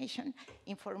information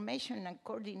and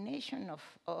coordination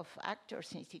of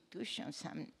actors, institutions,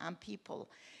 and people,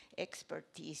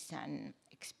 expertise and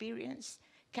experience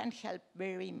can help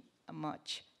very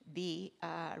much the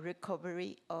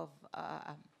recovery of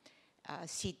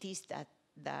cities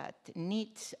that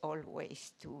needs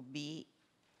always to be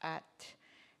at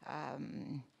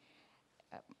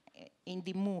in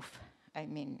the move. I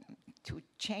mean, to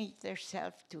change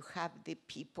themselves, to have the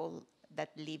people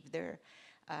that live there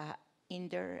in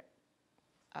their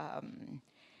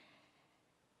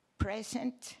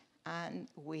present and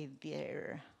with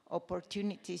their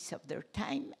opportunities of their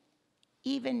time,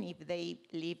 even if they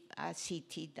live a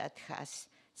city that has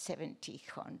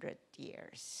 100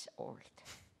 years old.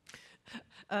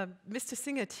 Mr.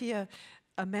 Singatia,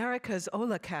 America's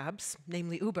Ola cabs,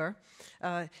 namely Uber,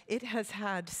 it has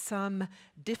had some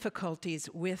difficulties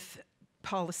with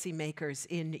policymakers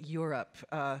in Europe,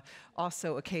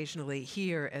 also occasionally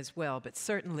here as well, but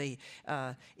certainly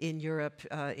in Europe,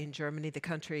 in Germany, the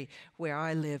country where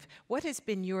I live. What has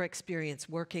been your experience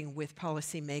working with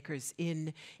policymakers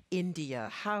in India?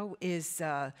 How is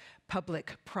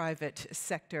public-private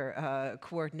sector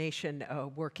coordination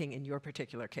working in your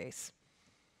particular case?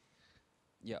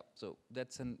 Yeah, so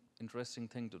that's an interesting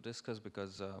thing to discuss,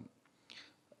 because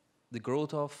the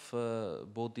growth of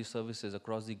both the services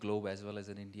across the globe as well as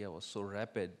in India was so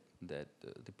rapid that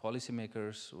the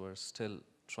policymakers were still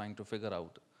trying to figure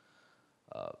out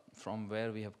from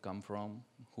where we have come from,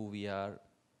 who we are,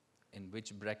 in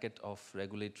which bracket of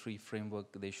regulatory framework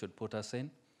they should put us in.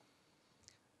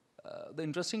 The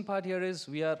interesting part here is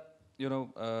we are,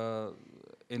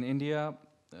 in India,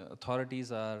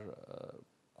 authorities are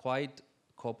quite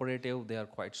cooperative, they are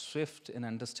quite swift in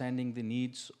understanding the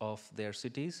needs of their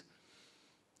cities.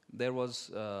 There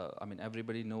was,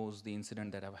 everybody knows the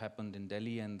incident that have happened in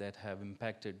Delhi and that have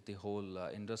impacted the whole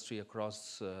industry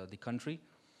across the country.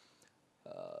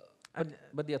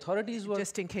 But the authorities were...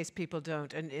 Just in case people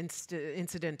don't, an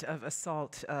incident of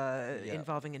assault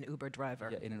involving an Uber driver.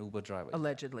 Yeah, in an Uber driver.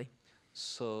 Allegedly.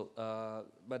 So,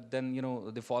 but then,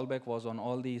 the fallback was on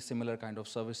all the similar kind of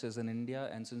services in India,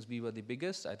 and since we were the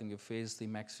biggest, I think we faced the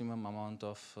maximum amount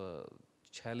of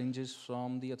challenges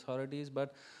from the authorities.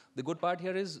 But the good part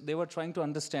here is they were trying to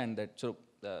understand that, so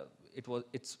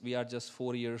we are just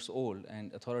 4 years old,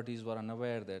 and authorities were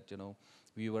unaware that,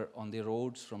 we were on the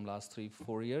roads from last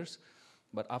 3-4 years.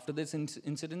 But after this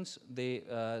incident, they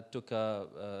took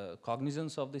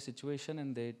cognizance of the situation,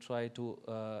 and they tried to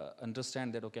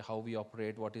understand that, okay, how we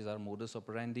operate, what is our modus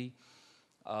operandi,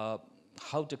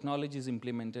 how technology is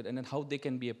implemented, and then how they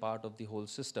can be a part of the whole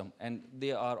system. And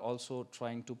they are also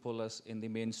trying to pull us in the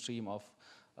mainstream of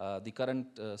the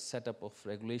current setup of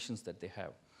regulations that they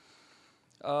have.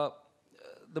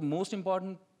 The most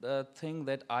important thing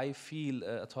that I feel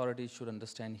authorities should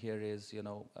understand here is,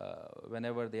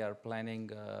 whenever they are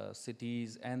planning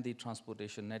cities and the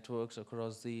transportation networks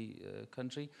across the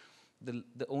country,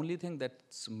 the only thing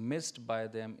that's missed by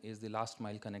them is the last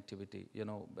mile connectivity.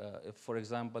 If, for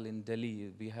example, in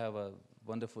Delhi, we have a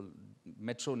wonderful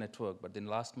metro network, but the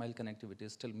last mile connectivity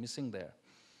is still missing there.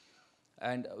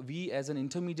 And we, as an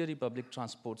intermediary public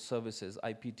transport services,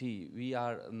 IPT, we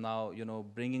are now,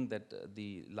 bringing that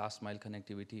the last mile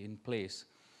connectivity in place.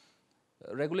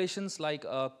 Regulations like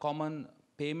a common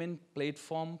payment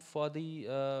platform for the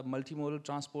multimodal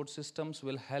transport systems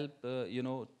will help,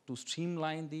 to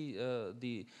streamline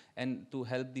and to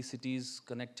help the cities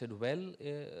connected well,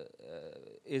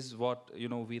 is what,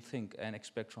 we think and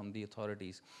expect from the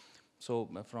authorities. So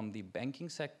from the banking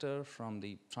sector, from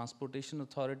the transportation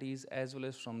authorities, as well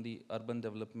as from the urban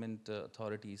development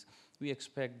authorities, we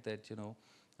expect that,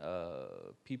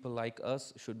 people like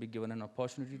us should be given an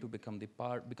opportunity to become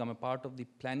a part of the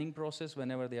planning process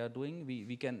whenever they are doing.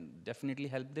 We can definitely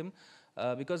help them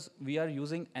because we are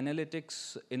using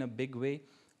analytics in a big way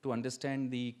to understand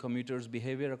the commuters'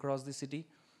 behavior across the city.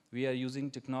 We are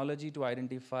using technology to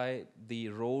identify the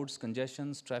roads,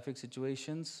 congestions, traffic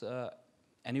situations,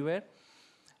 anywhere.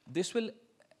 This will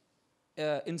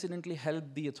incidentally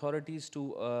help the authorities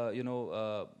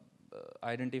to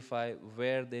identify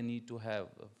where they need to have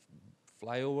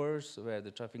flyovers, where the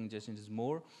traffic congestion is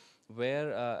more,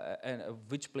 where and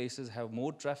which places have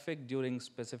more traffic during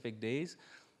specific days.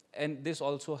 And this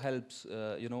also helps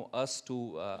us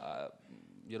to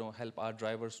help our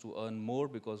drivers to earn more,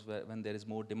 because when there is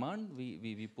more demand,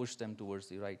 we push them towards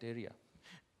the right area.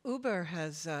 Uber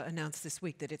has announced this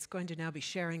week that it's going to now be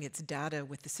sharing its data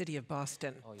with the city of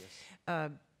Boston. Oh,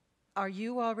 yes. Are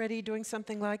you already doing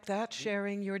something like that,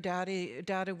 sharing your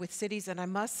data with cities? And I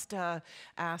must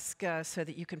ask so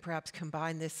that you can perhaps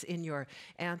combine this in your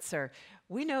answer.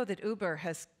 We know that Uber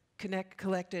has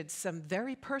collected some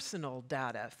very personal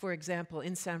data, for example,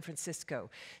 in San Francisco,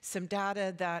 some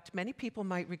data that many people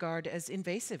might regard as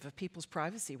invasive of people's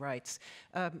privacy rights.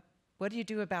 What do you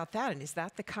do about that? And is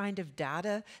that the kind of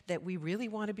data that we really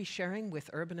want to be sharing with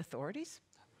urban authorities?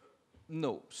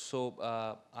 No. So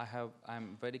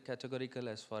I'm very categorical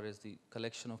as far as the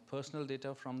collection of personal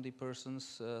data from the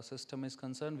person's system is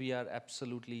concerned. We are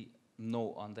absolutely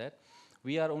no on that.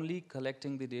 We are only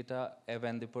collecting the data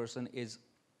when the person is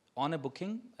on a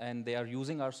booking and they are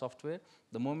using our software.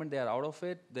 The moment they are out of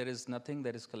it, there is nothing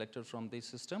that is collected from the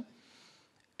system.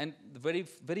 And the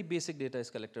very basic data is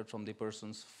collected from the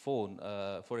person's phone.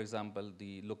 For example,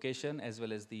 the location as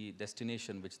well as the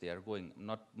destination which they are going,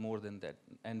 not more than that.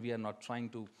 And we are not trying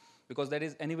to, because that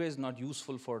is anyways not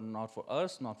useful not for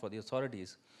us, not for the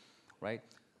authorities, right?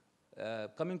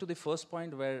 Coming to the first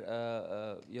point where,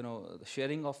 the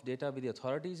sharing of data with the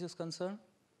authorities is concerned,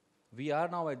 we are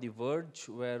now at the verge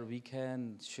where we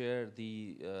can share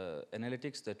the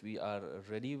analytics that we are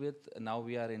ready with. Now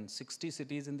we are in 60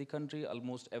 cities in the country.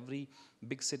 Almost every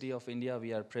big city of India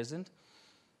we are present.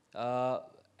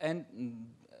 And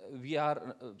we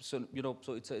are, so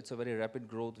it's a very rapid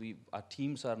growth. Our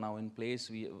teams are now in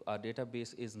place. Our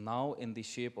database is now in the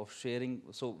shape of sharing.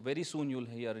 So very soon you'll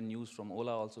hear in news from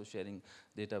Ola also sharing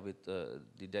data with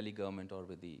the Delhi government or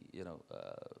with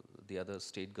the other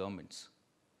state governments.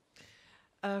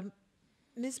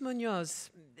 Ms.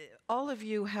 Munoz, all of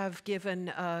you have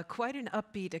given quite an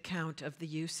upbeat account of the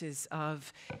uses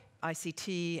of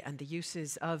ICT and the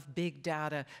uses of big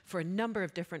data for a number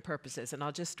of different purposes, and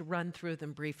I'll just run through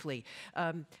them briefly.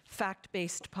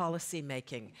 Fact-based policy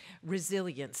making,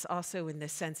 resilience, also in the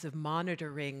sense of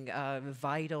monitoring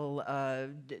vital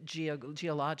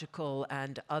geological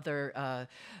and other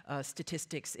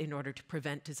statistics in order to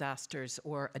prevent disasters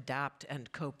or adapt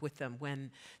and cope with them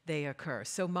when they occur.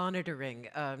 So monitoring,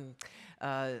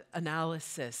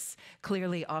 analysis,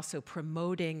 clearly also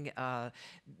promoting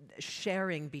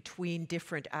sharing between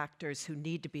different actors who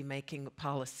need to be making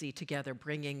policy together,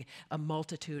 bringing a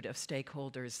multitude of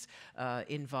stakeholders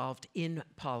involved in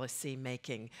policy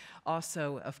making.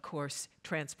 Also, of course,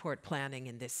 transport planning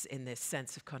in this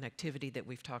sense of connectivity that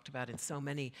we've talked about in so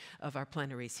many of our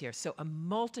plenaries here. So a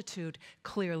multitude,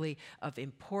 clearly, of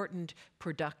important,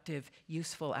 productive,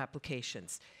 useful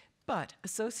applications. But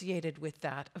associated with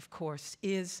that, of course,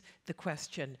 is the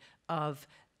question of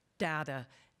data.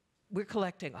 We're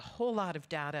collecting a whole lot of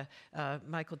data.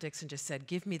 Michael Dixon just said,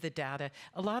 give me the data.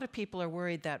 A lot of people are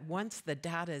worried that once the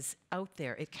data's out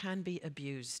there, it can be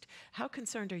abused. How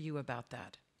concerned are you about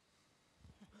that?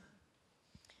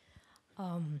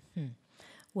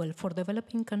 Well, for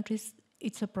developing countries,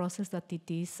 it's a process that it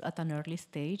is at an early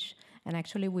stage. And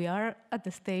actually, we are at the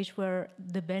stage where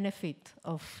the benefit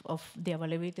of the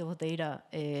availability of data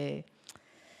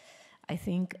I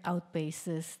think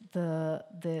outpaces the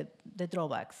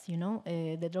drawbacks,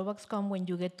 The drawbacks come when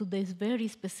you get to this very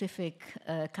specific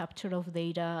capture of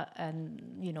data and,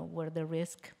 where the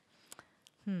risk.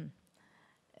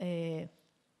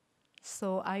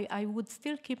 So I would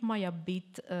still keep my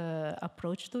upbeat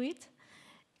approach to it.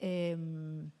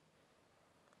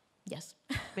 Yes.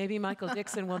 Maybe Michael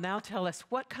Dixon will now tell us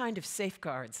what kind of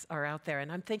safeguards are out there.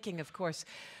 And I'm thinking, of course,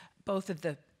 both of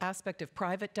the aspect of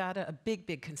private data, a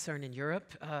big concern in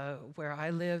Europe, where I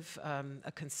live,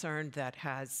 a concern that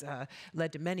has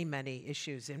led to many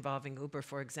issues involving Uber,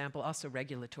 for example, also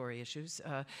regulatory issues,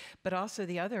 but also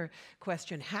the other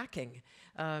question, hacking.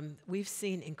 We've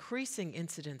seen increasing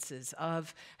incidences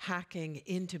of hacking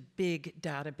into big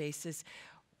databases.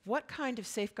 What kind of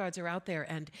safeguards are out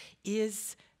there, and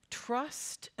is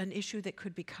trust an issue that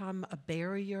could become a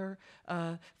barrier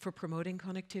for promoting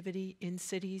connectivity in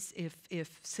cities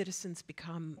if citizens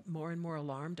become more and more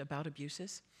alarmed about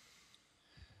abuses?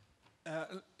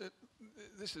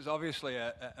 This is obviously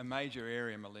a major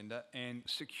area, Melinda, and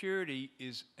security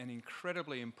is an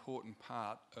incredibly important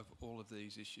part of all of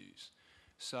these issues.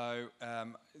 So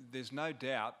there's no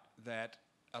doubt that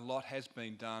a lot has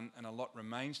been done and a lot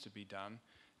remains to be done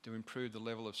to improve the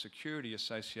level of security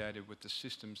associated with the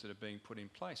systems that are being put in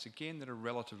place, again, that are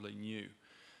relatively new.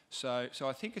 So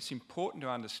I think it's important to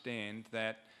understand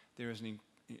that there is an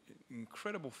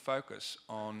incredible focus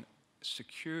on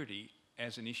security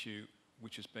as an issue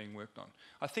which is being worked on.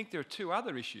 I think there are two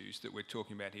other issues that we're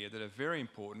talking about here that are very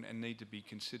important and need to be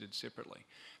considered separately.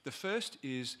 The first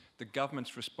is the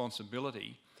government's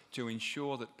responsibility to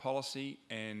ensure that policy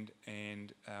and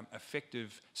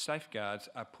effective safeguards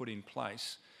are put in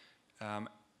place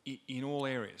in all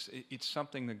areas. It's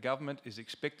something the government is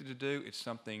expected to do, it's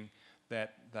something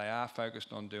that they are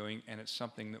focused on doing, and it's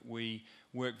something that we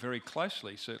work very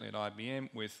closely, certainly at IBM,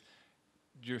 with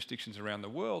jurisdictions around the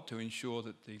world to ensure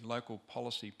that the local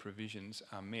policy provisions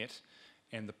are met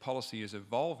and the policy is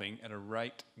evolving at a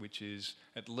rate which is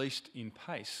at least in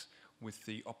pace with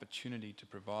the opportunity to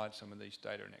provide some of these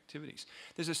data and activities.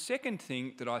 There's a second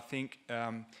thing that I think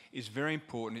is very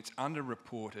important. It's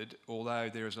underreported, although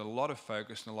there is a lot of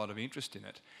focus and a lot of interest in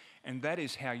it, and that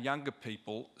is how younger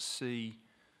people see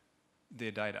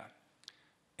their data.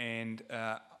 And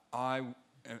I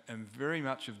am very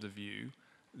much of the view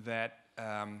that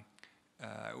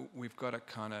we've got to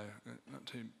kind of,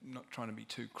 not trying to be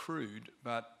too crude,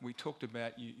 but we talked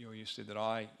about, you said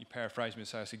that you paraphrased me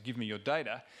and I said, give me your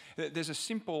data. There's a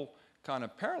simple kind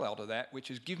of parallel to that, which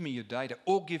is give me your data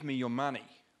or give me your money,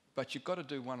 but you've got to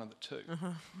do one of the two.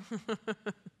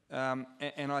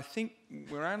 And I think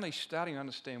we're only starting to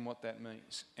understand what that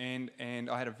means. And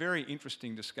I had a very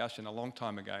interesting discussion a long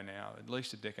time ago now, at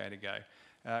least a decade ago,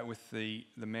 with the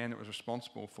man that was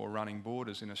responsible for running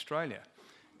borders in Australia.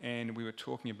 And we were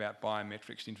talking about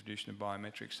biometrics, the introduction of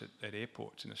biometrics at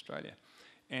airports in Australia.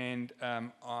 And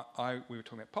we were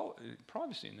talking about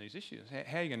privacy and these issues.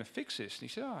 How are you going to fix this? And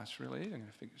he said, it's really easy. I'm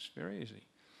going to fix it very easy.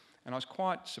 And I was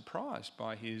quite surprised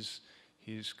by his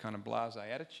kind of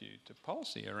blasé attitude to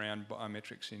policy around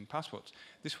biometrics in passports.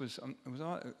 This was, I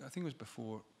think it was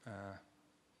before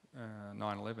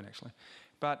 9/11 actually.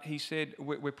 But he said,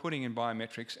 we're putting in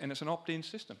biometrics and it's an opt-in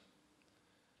system.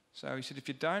 So he said, if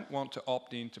you don't want to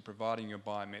opt in to providing your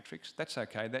biometrics, that's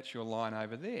okay, that's your line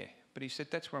over there. But he said,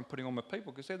 that's where I'm putting all my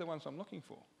people because they're the ones I'm looking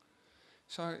for.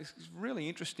 So it's really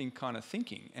interesting kind of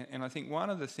thinking. And I think one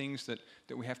of the things that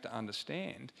we have to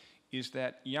understand is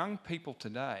that young people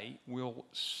today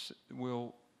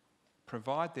will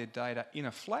provide their data in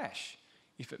a flash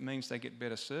if it means they get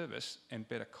better service and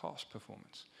better cost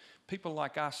performance. People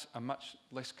like us are much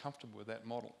less comfortable with that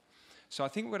model. So I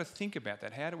think we've got to think about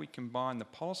that. How do we combine the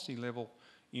policy level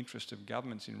interest of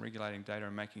governments in regulating data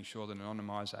and making sure that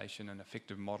anonymisation and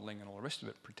effective modelling and all the rest of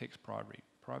it protects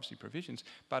privacy provisions,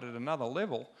 but at another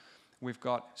level, we've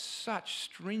got such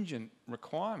stringent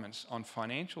requirements on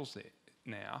financials there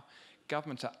now,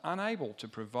 governments are unable to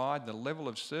provide the level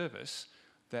of service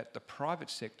that the private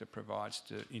sector provides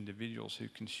to individuals who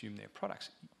consume their products.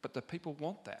 But the people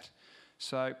want that.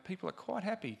 So people are quite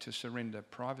happy to surrender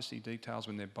privacy details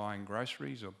when they're buying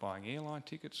groceries or buying airline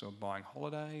tickets or buying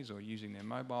holidays or using their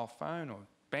mobile phone or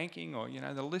banking or,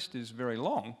 the list is very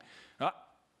long.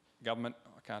 Government,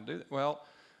 I can't do that. Well,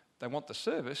 they want the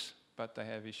service, but they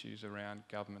have issues around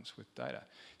governments with data.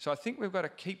 So I think we've got to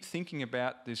keep thinking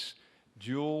about this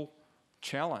dual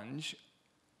challenge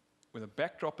with a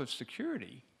backdrop of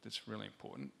security that's really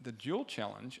important, the dual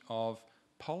challenge of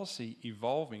policy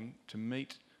evolving to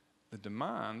meet the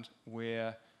demand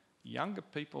where younger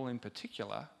people in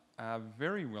particular are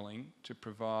very willing to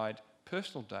provide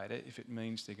personal data if it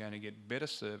means they're going to get better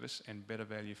service and better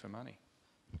value for money.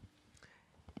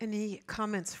 Any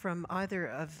comments from either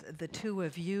of the two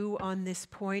of you on this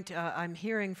point? I'm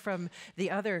hearing from the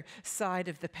other side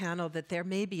of the panel that there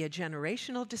may be a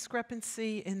generational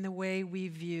discrepancy in the way we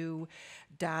view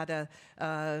data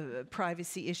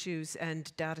privacy issues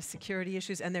and data security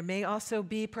issues, and there may also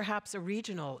be perhaps a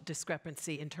regional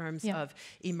discrepancy in terms of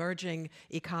emerging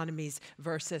economies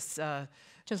versus...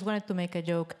 Just wanted to make a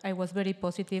joke. I was very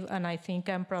positive, and I think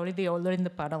I'm probably the older in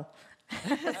the panel.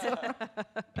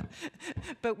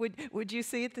 But would you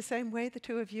see it the same way, the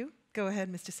two of you? Go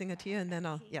ahead, Mr. Singatia, and then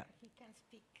I'll, He can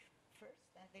speak first,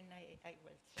 and then I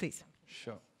will. Please.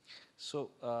 Sure.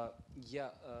 So,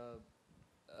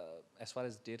 as far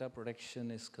as data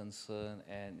protection is concerned,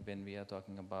 and when we are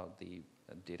talking about the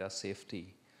data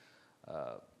safety,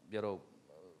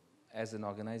 as an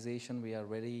organization, we are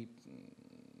very,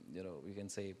 we can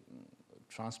say,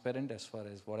 transparent as far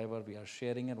as whatever we are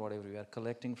sharing and whatever we are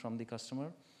collecting from the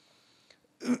customer.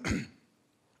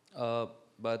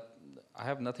 But I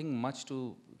have nothing much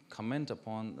to comment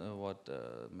upon what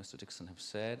Mr. Dixon have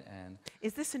said. And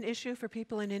is this an issue for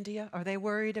people in India? Are they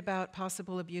worried about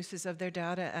possible abuses of their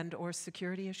data and or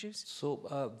security issues?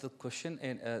 So the question,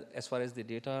 as far as the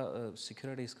data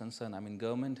security is concerned, I mean,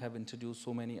 government have introduced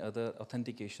so many other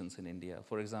authentications in India.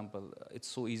 For example, it's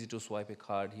so easy to swipe a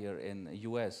card here in the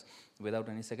US without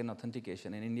any second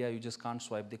authentication. In India, you just can't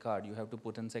swipe the card. You have to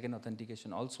put in second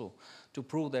authentication also to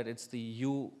prove that it's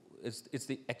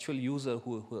the actual user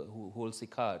who holds the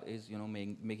card is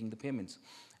making the payments,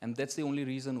 and that's the only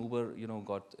reason Uber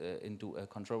got into a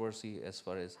controversy as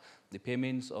far as the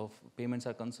payments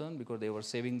are concerned, because they were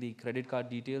saving the credit card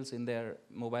details in their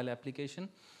mobile application.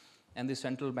 And the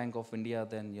Central Bank of India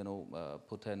then,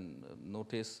 put a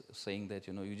notice saying that,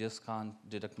 you just can't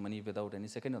deduct money without any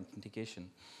second authentication.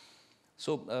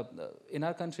 So in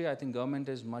our country, I think government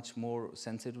is much more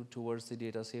sensitive towards the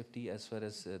data safety as far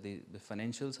as the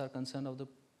financials are concerned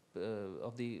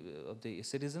of the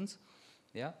citizens.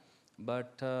 Yeah,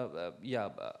 but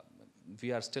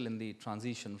we are still in the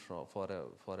transition for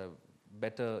a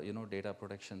better data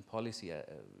protection policy.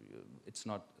 It's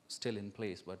not still in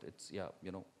place, but it's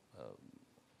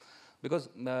because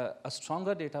a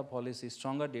stronger data policy,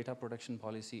 stronger data protection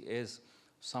policy is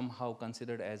somehow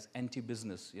considered as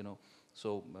anti-business.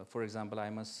 So, for example, I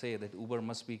must say that Uber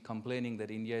must be complaining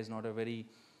that India is not a very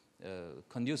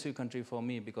conducive country for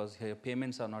me because here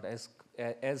payments are not as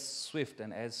swift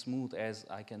and as smooth as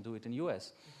I can do it in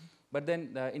US. Mm-hmm. But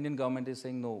then the Indian government is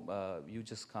saying, no, you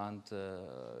just can't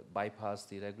bypass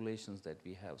the regulations that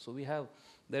we have. So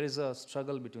there is a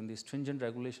struggle between the stringent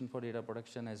regulation for data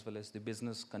protection as well as the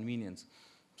business convenience.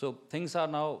 So things are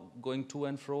now going to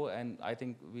and fro, and I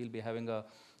think we'll be having a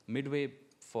midway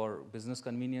for business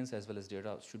convenience as well as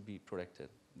data should be protected.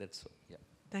 That's, yeah.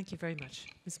 Thank you very much.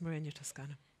 Ms. Moreno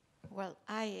Toscano. Well,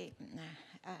 I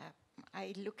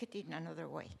look at it in another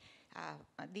way.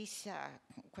 This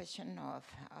question of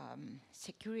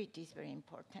security is very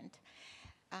important,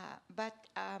 but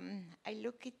I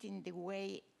look at it in the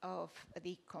way of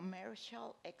the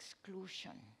commercial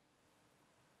exclusion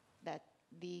that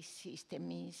this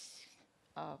system is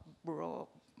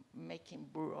making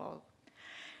broad.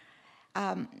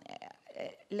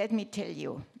 Let me tell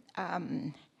you,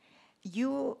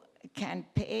 you can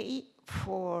pay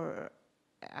for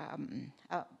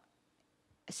a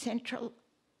central,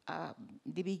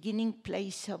 the beginning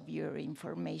place of your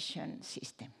information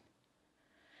system.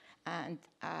 And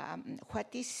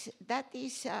that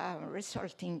is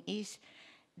resulting is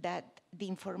that the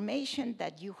information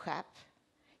that you have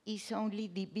is only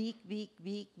the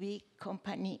big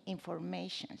company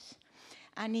informations.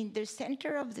 And in the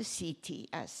center of the city,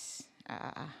 as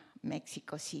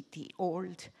Mexico City,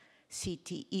 old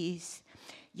city is,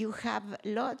 you have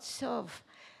lots of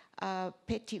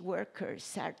petty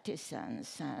workers,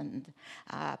 artisans, and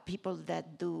people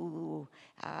that do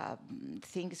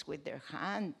things with their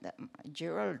hand,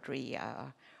 jewelry,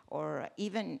 or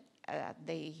even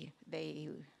they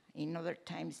in other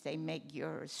times they make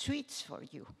your sweets for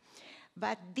you.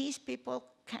 But these people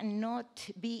cannot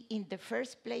be in the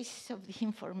first place of the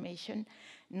information,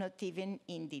 not even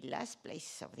in the last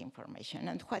place of the information.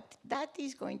 And what that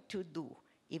is going to do,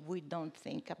 if we don't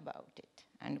think about it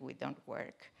and we don't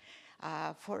work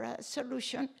for a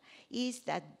solution, is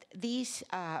that these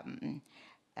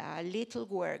little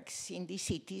works in the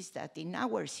cities, that in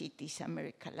our cities,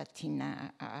 America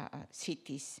Latina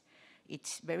cities,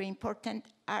 it's very important,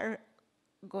 are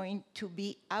going to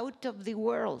be out of the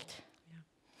world. Yeah.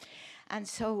 And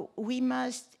so we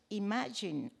must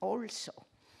imagine also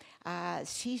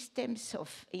systems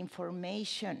of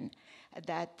information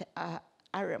that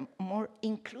are more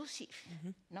inclusive,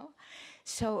 no?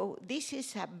 So this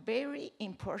is a very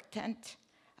important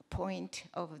point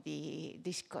of the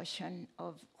discussion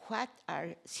of what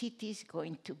are cities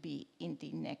going to be in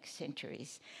the next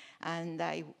centuries. And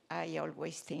I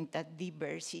always think that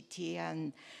diversity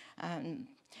and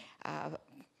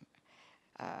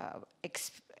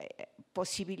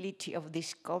possibility of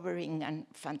discovering a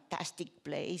fantastic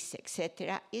place,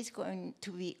 etc., is going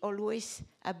to be always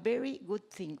a very good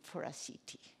thing for a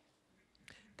city.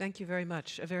 Thank you very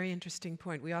much. A very interesting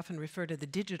point. We often refer to the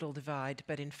digital divide,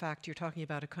 but in fact, you're talking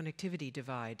about a connectivity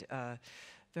divide.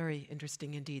 Very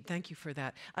interesting indeed. Thank you for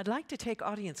that. I'd like to take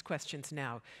audience questions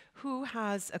now. Who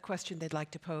has a question they'd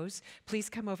like to pose? Please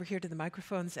come over here to the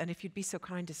microphones, and if you'd be so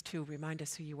kind as to remind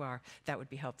us who you are, that would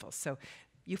be helpful. So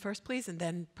you first, please, and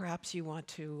then perhaps you want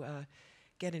to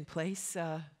get in place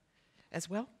as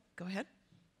well. Go ahead.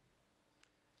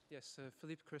 Yes,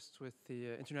 Philippe Christ with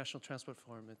the International Transport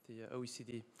Forum at the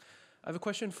OECD. I have a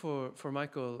question for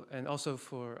Michael and also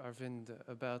for Arvind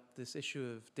about this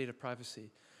issue of data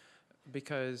privacy.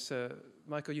 Because,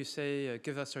 Michael, you say,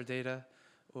 give us our data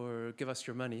or give us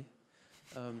your money.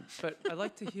 But I'd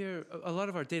like to hear, a lot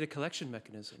of our data collection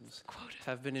mechanisms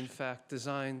have been, in fact,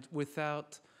 designed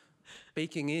without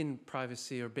baking in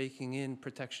privacy or baking in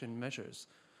protection measures.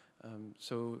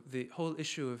 So the whole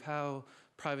issue of how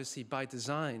privacy by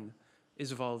design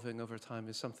is evolving over time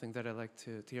is something that I'd like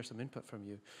to hear some input from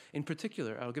you. In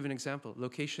particular, I'll give an example.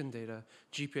 Location data,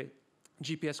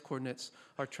 GPS coordinates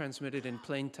are transmitted in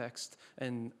plain text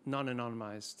and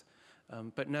non-anonymized.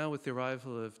 But now with the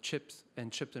arrival of chips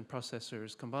and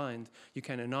processors combined, you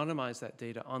can anonymize that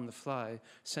data on the fly,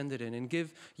 send it in, and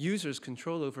give users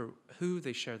control over who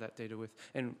they share that data with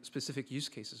and specific use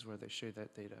cases where they share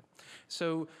that data.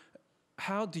 So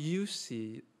how do you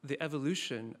see the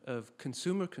evolution of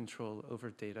consumer control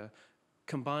over data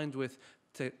combined with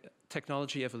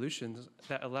technology evolutions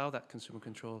that allow that consumer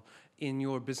control in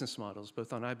your business models,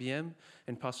 both on IBM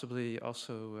and possibly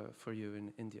also for you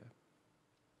in India?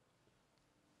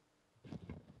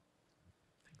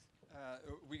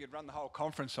 We could run the whole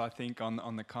conference, I think,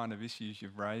 on the kind of issues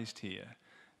you've raised here.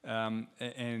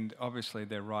 And obviously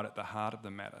they're right at the heart of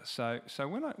the matter. So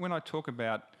when I talk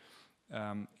about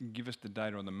give us the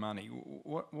data or the money,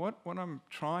 what I'm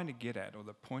trying to get at, or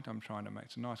the point I'm trying to make,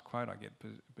 it's a nice quote I get,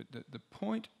 but the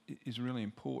point is really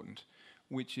important,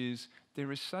 which is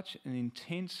there is such an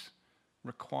intense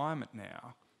requirement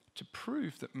now to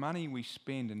prove that money we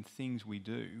spend and things we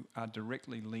do are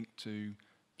directly linked to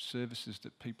services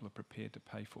that people are prepared to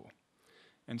pay for.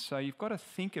 And so you've got to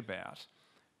think about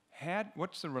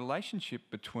what's the relationship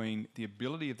between the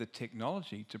ability of the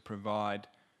technology to provide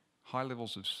high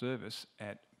levels of service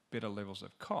at better levels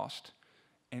of cost,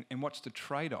 and what's the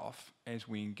trade-off as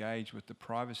we engage with the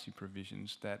privacy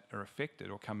provisions that are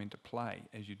affected or come into play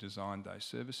as you design those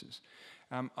services.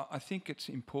 I think it's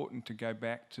important to go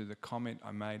back to the comment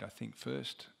I made, I think,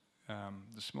 first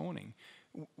this morning.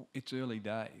 It's early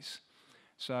days.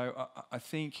 So I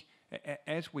think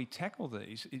as we tackle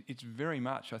these, it's very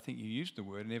much, I think you used the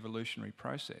word, an evolutionary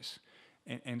process.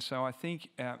 And so I think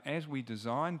as we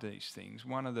design these things,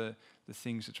 one of the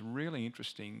things that's really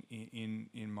interesting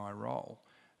in my role,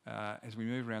 as we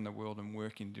move around the world and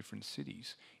work in different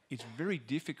cities, it's very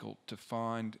difficult to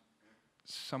find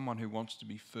someone who wants to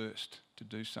be first to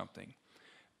do something.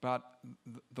 But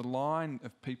the line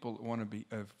of people that want to be,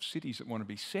 of cities that want to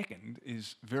be second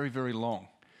is very, very long.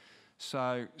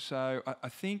 So I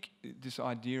think this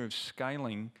idea of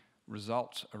scaling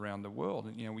results around the world,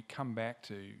 and we come back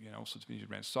to all sorts of issues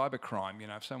around cybercrime.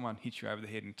 If someone hits you over the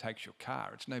head and takes your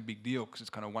car, it's no big deal because it's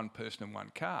kind of one person and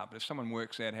one car. But if someone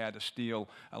works out how to steal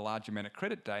a large amount of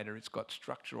credit data, it's got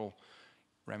structural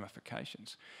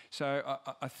ramifications. So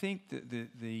I think that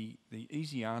the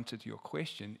easy answer to your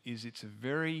question is it's a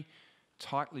very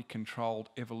tightly controlled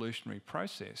evolutionary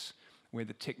process where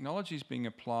the technology is being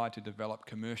applied to develop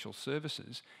commercial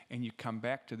services, and you come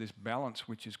back to this balance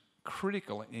which is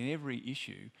critical in every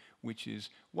issue, which is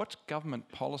what's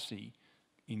government policy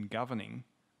in governing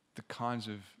the kinds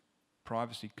of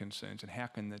privacy concerns, and how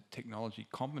can the technology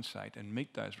compensate and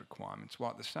meet those requirements,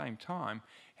 while at the same time,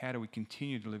 how do we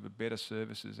continue to deliver better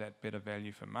services at better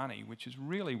value for money, which is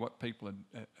really what people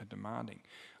are demanding.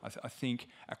 I think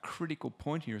a critical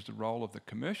point here is the role of the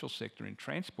commercial sector in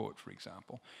transport, for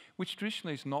example, which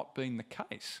traditionally has not been the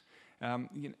case.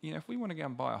 If we want to go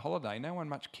and buy a holiday, no one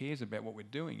much cares about what we're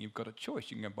doing. You've got a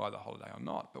choice. You can go buy the holiday or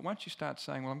not. But once you start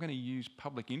saying, well, I'm going to use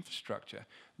public infrastructure,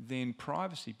 then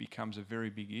privacy becomes a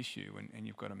very big issue, and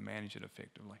you've got to manage it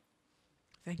effectively.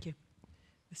 Thank you.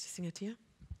 Mr. Singatia?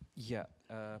 Yeah.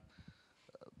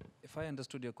 If I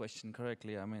understood your question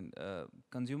correctly, I mean,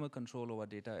 consumer control over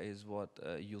data is what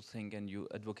you think and you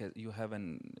advocate. You have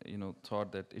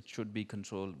thought that it should be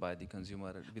controlled by the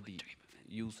consumer with the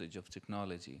usage of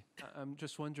technology. I'm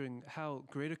just wondering how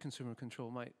greater consumer control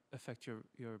might affect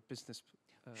your business.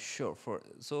 Sure.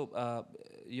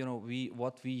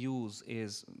 What we use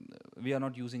is we are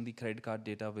not using the credit card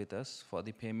data with us for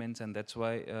the payments, and that's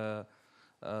why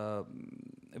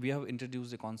we have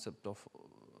introduced the concept of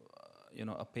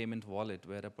a payment wallet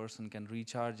where a person can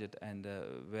recharge it, and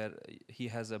where he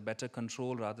has a better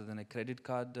control rather than a credit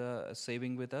card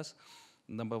saving with us.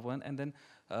 Number one. And then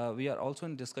we are also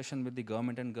in discussion with the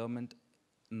government, and government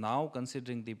now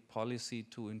considering the policy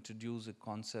to introduce a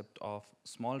concept of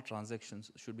small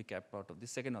transactions should be kept out of the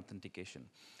second authentication.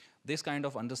 This kind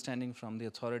of understanding from the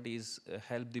authorities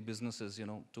help the businesses,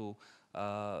 to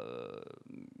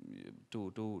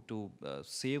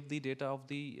save the data of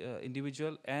the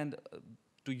individual and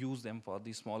to use them for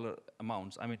the smaller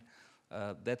amounts. I mean,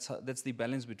 that's the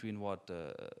balance between what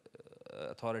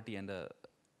authority and a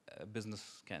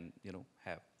business can,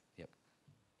 have. Yep.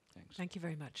 Thanks. Thank you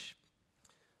very much.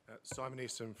 Simon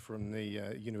Easton from the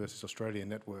Universities Australia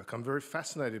Network. I'm very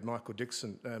fascinated, Michael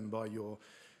Dixon, by your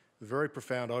very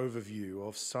profound overview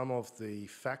of some of the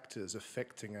factors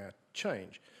affecting our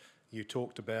change. You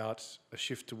talked about a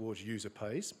shift towards user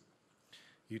pays.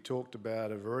 You talked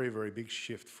about a very, very big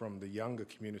shift from the younger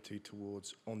community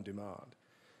towards on-demand.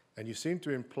 And you seem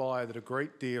to imply that a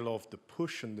great deal of the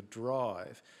push and the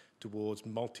drive towards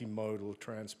multimodal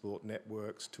transport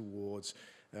networks, towards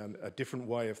a different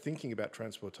way of thinking about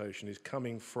transportation is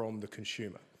coming from the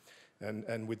consumer.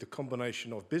 And with the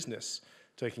combination of business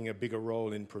taking a bigger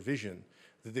role in provision,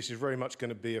 that this is very much going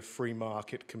to be a free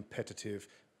market, competitive,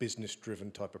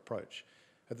 business-driven type approach.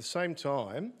 At the same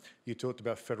time, you talked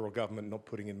about federal government not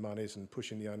putting in monies and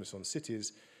pushing the onus on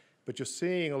cities, but you're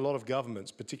seeing a lot of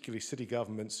governments, particularly city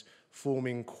governments,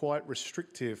 forming quite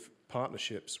restrictive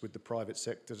partnerships with the private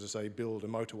sector to, say, build a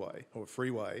motorway or a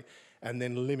freeway and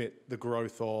then limit the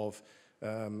growth of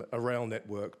a rail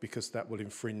network because that will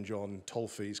infringe on toll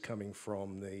fees coming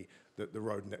from the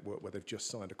road network where they've just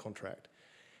signed a contract.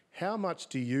 How much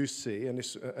do you see, and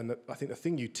I think the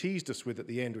thing you teased us with at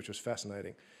the end, which was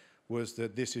fascinating, was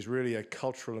that this is really a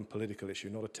cultural and political issue,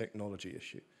 not a technology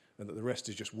issue, and that the rest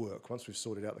is just work once we've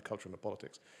sorted out the culture and the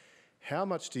politics. How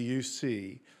much do you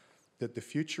see that the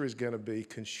future is going to be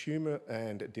consumer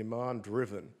and demand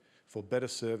driven for better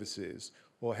services,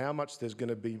 or how much there's going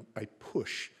to be a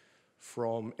push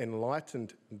from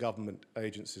enlightened government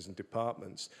agencies and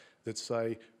departments that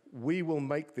say, we will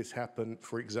make this happen,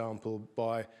 for example,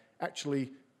 by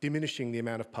actually diminishing the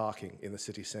amount of parking in the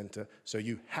city centre, so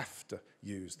you have to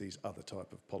use these other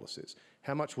type of policies?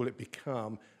 How much will it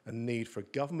become a need for a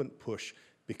government push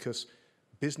because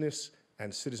business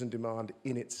and citizen demand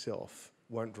in itself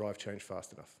won't drive change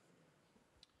fast enough?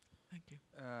 Thank you.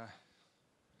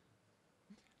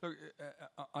 Look,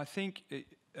 I think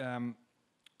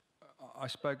I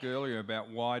spoke earlier about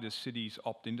why do cities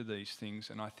opt into these things,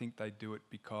 and I think they do it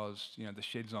because, you know, the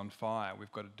shed's on fire,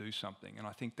 we've got to do something, and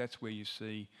I think that's where you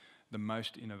see the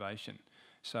most innovation.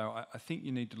 So I think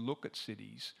you need to look at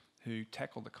cities who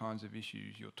tackle the kinds of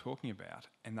issues you're talking about,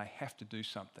 and they have to do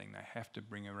something. They have to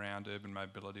bring around urban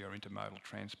mobility or intermodal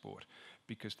transport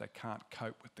because they can't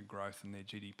cope with the growth and their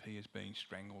GDP is being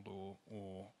strangled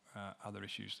or other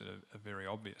issues that are very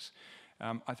obvious.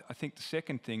 I think the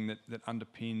second thing that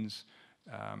underpins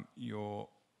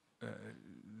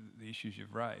the issues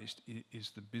you've raised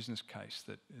is the business case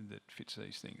that fits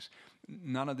these things.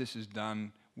 None of this is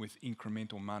done with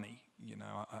incremental money. You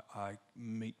know, I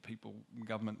meet people,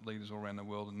 government leaders all around the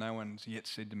world, and no one's yet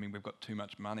said to me, we've got too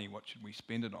much money, what should we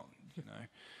spend it on? You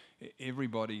know,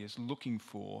 everybody is looking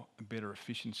for a better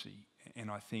efficiency. And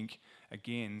I think,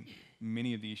 again,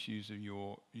 many of the issues that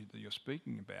you're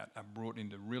speaking about are brought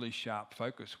into really sharp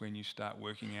focus when you start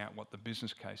working out what the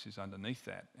business case is underneath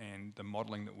that. And the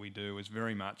modelling that we do is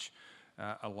very much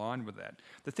aligned with that.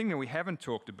 The thing that we haven't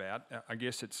talked about, I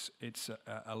guess it's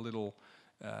a little,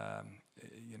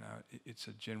 you know, it's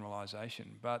a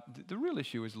generalisation, but the real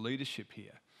issue is leadership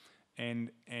here.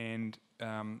 And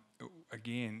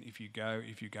again, if you go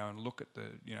and look at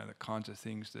the kinds of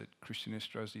things that Christian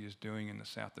Estrosi is doing in the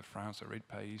south of France, or Red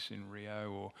Pais in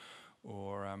Rio,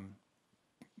 or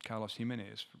Carlos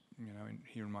Jimenez,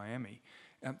 here in Miami,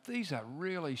 these are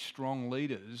really strong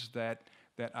leaders that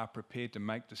are prepared to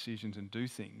make decisions and do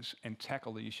things and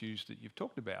tackle the issues that you've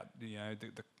talked about.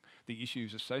 The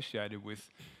issues associated with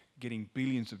getting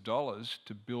billions of dollars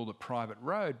to build a private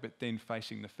road, but then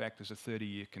facing the fact there's a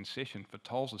 30-year concession for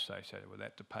tolls associated with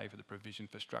that to pay for the provision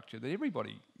for structure that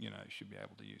everybody, should be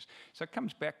able to use. So it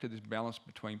comes back to this balance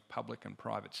between public and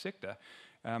private sector,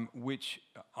 which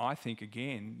I think,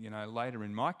 again, later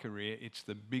in my career, it's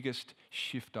the biggest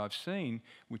shift I've seen,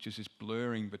 which is this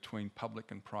blurring between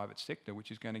public and private sector, which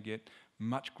is going to get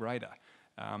much greater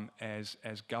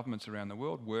as governments around the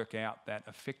world work out that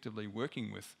effectively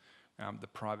working with the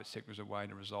private sector is a way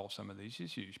to resolve some of these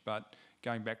issues. But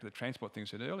going back to the transport thing I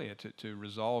said earlier, to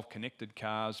resolve connected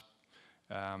cars,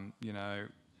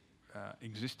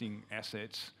 existing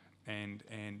assets and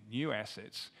new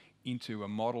assets into a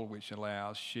model which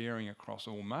allows sharing across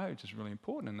all modes is really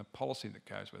important, and the policy that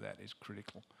goes with that is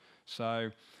critical. So,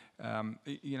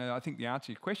 I think the answer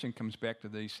to your question comes back to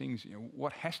these things.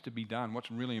 What has to be done? What's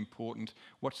really important?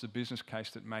 What's the business case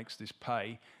that makes this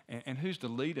pay? And who's the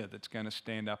leader that's going to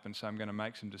stand up and say, I'm going to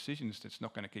make some decisions that's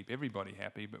not going to keep everybody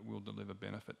happy, but will deliver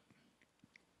benefit?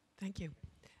 Thank you.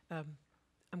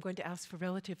 I'm going to ask for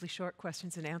relatively short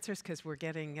questions and answers because we're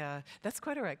getting, that's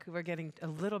quite all right, we're getting a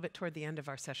little bit toward the end of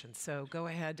our session. So go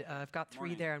ahead, I've got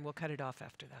three there and we'll cut it off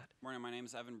after that. Morning, my name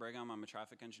is Evan Brigham. I'm a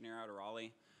traffic engineer out of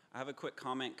Raleigh. I have a quick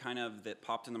comment that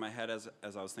popped into my head as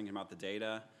I was thinking about the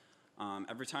data.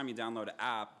 Every time you download an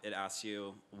app, it asks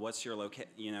you, what's your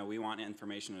location? We want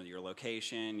information of your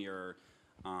location, your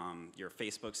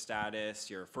Facebook status,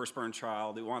 your first burn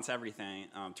trial. It wants everything,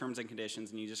 terms and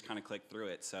conditions, and you just kind of click through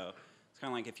it. So it's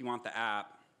kind of like if you want the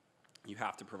app, you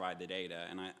have to provide the data,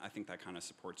 and I think that kind of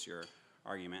supports your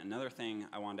argument. Another thing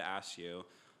I wanted to ask you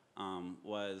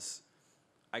was,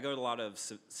 I go to a lot of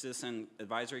citizen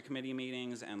advisory committee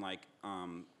meetings and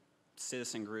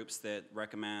citizen groups that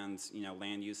recommend,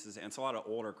 land uses, and it's a lot of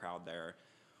older crowd there.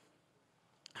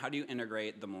 How do you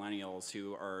integrate the millennials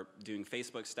who are doing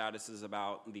Facebook statuses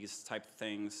about these type of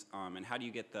things, and how do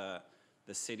you get the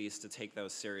cities to take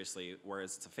those seriously,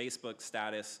 whereas it's a Facebook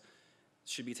status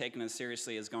should be taken as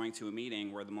seriously as going to a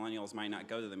meeting where the millennials might not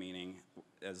go to the meeting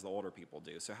as the older people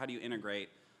do. So how do you integrate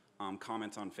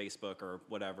comments on Facebook or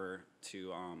whatever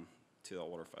to the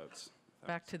older folks?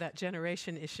 Back to that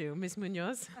generation issue. Ms.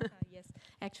 Munoz? Yes,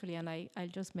 actually, and I'll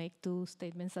just make two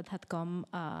statements that had come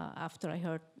after I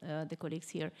heard the colleagues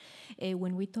here.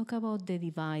 When we talk about the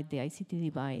divide, the ICT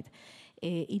divide,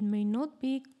 it may not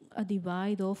be a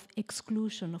divide of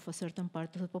exclusion of a certain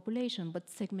part of the population, but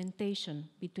segmentation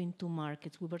between two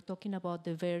markets. We were talking about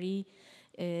the very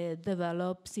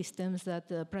developed systems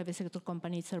that private sector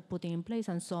companies are putting in place,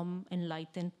 and some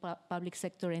enlightened public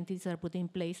sector entities are putting in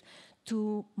place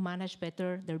to manage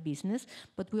better their business.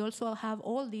 But we also have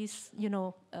all these,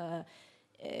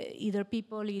 either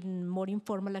people in more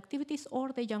informal activities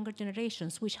or the younger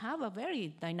generations, which have a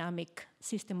very dynamic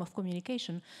system of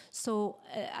communication. So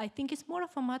I think it's more of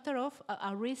a matter of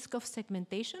a risk of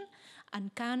segmentation, and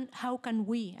how can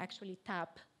we actually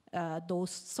tap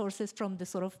those sources from the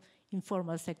sort of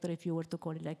informal sector, if you were to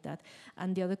call it like that.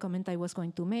 And the other comment I was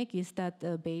going to make is that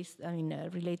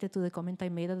related to the comment I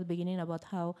made at the beginning about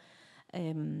how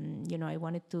I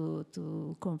wanted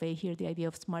to convey here the idea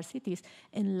of smart cities.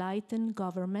 Enlightened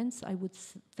governments, I would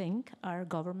think, are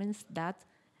governments that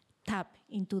tap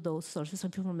into those sources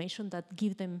of information that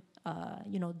give them,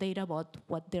 data about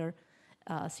what their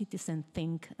citizens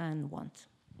think and want.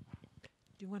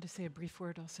 Do you want to say a brief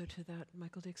word also to that,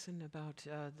 Michael Dixon, about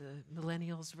the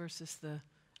millennials versus the,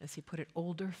 as he put it,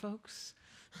 older folks?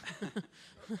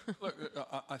 Look,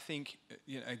 I think,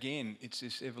 again, it's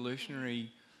this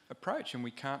evolutionary approach, and we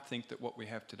can't think that what we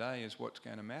have today is what's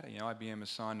going to matter. IBM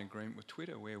has signed an agreement with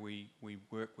Twitter where we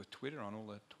work with Twitter on all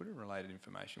the Twitter-related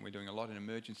information. We're doing a lot in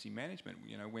emergency management.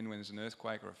 When there's an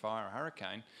earthquake or a fire or a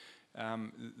hurricane,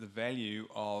 the value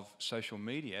of social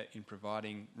media in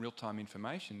providing real-time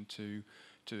information to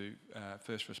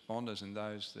first responders and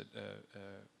those that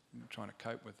are trying to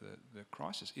cope with the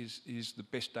crisis is the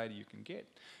best data you can get.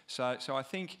 So I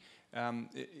think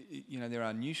there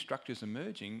are new structures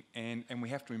emerging, and we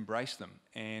have to embrace them.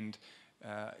 And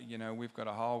we've got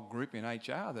a whole group in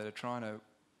HR that are trying to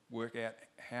work out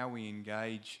how we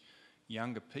engage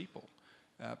younger people.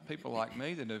 People like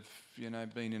me that have,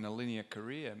 been in a linear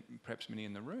career, perhaps many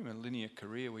in the room, a linear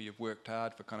career where you've worked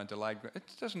hard for kind of delayed growth. It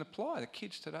doesn't apply. The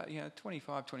kids today,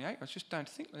 25, 28, I just don't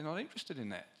think, they're not interested in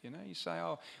that. You say,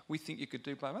 oh, we think you could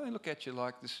do blah, blah. They look at you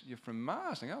like this, you're from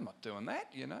Mars. They go, I'm not doing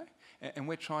that, And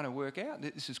we're trying to work out.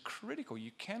 This is critical.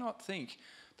 You cannot think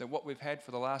that what we've had for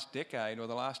the last decade or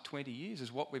the last 20 years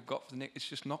is what we've got for the next. It's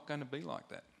just not going to be like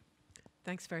that.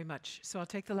 Thanks very much. So I'll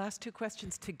take the last two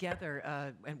questions together,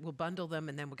 and we'll bundle them,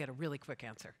 and then we'll get a really quick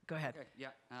answer. Go ahead. Okay,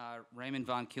 yeah. Raymond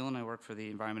Von Keulen. I work for the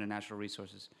Environment and Natural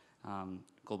Resources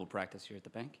global practice here at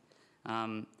the bank.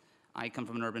 I come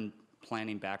from an urban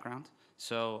planning background,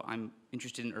 so I'm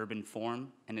interested in urban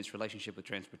form and its relationship with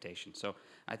transportation. So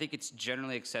I think it's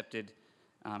generally accepted,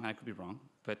 and I could be wrong,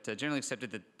 but generally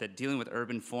accepted that dealing with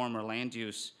urban form or land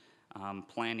use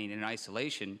planning in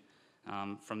isolation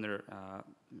from their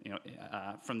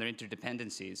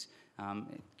interdependencies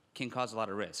can cause a lot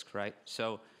of risk, right?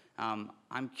 So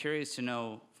I'm curious to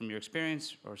know from your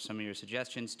experience or some of your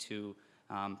suggestions to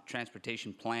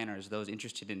transportation planners, those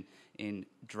interested in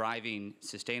driving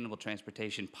sustainable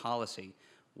transportation policy.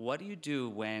 What do you do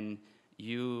when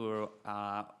you're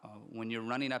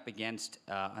running up against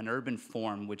an urban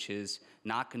form which is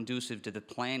not conducive to the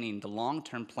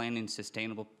long-term planning,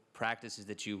 sustainable practices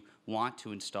that you want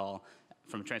to install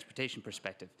from a transportation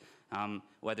perspective,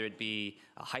 whether it be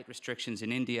height restrictions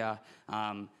in India,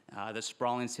 the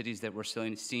sprawling cities that we're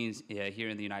seeing here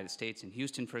in the United States, in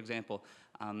Houston, for example,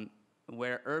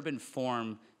 where urban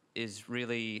form is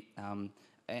really,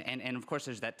 and of course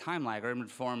there's that time lag. Urban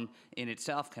form in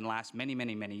itself can last many,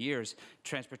 many, many years.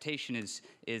 Transportation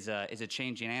is a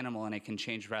changing animal, and it can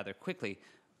change rather quickly.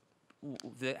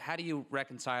 How do you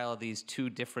reconcile these two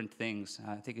different things?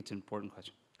 I think it's an important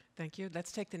question. Thank you.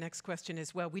 Let's take the next question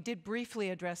as well. We did briefly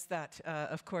address that,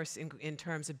 of course, in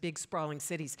terms of big sprawling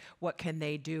cities. What can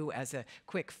they do as a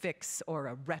quick fix or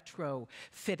a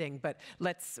retrofitting? But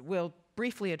we'll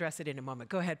briefly address it in a moment.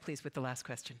 Go ahead, please, with the last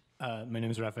question. My name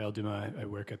is Rafael Duma. I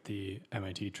work at the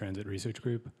MIT Transit Research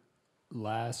Group.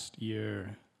 Last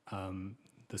year,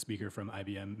 the speaker from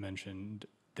IBM mentioned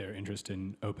their interest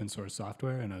in open source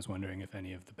software, and I was wondering if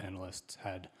any of the panelists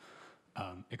had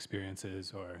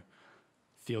experiences or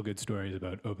feel-good stories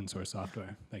about open source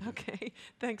software. Thank you. Okay,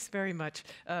 thanks very much.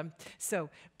 So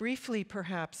briefly,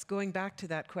 perhaps, going back to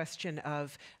that question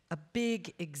of a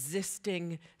big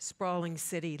existing sprawling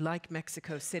city like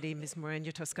Mexico City, Ms. Moreno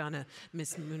Toscana,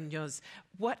 Ms. Munoz,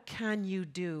 what can you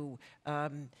do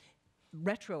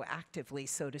retroactively,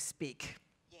 so to speak?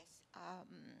 Yes.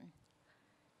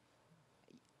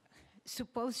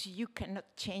 Suppose you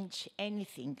cannot change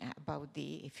anything about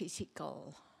the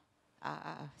physical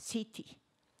city.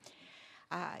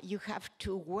 You have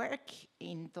to work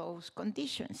in those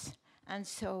conditions. And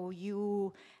so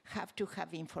you have to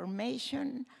have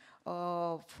information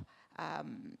of,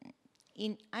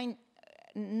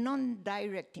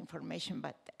 non-direct information,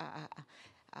 but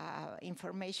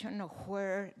information of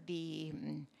where the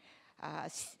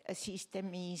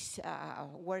system is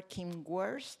working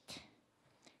worst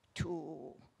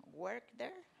to work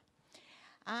there,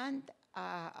 and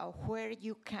where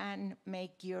you can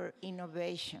make your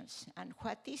innovations. And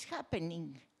what is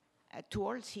happening to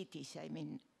all cities, I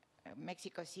mean,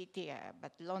 Mexico City,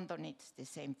 but London, it's the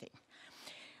same thing.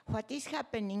 What is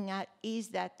happening is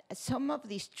that some of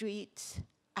the streets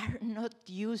are not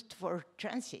used for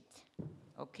transit,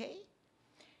 okay?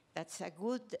 That's a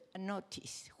good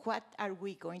notice. What are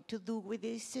we going to do with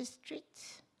these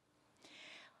streets?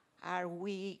 Are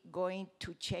we going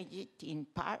to change it in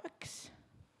parks?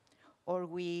 Or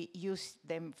we use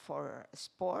them for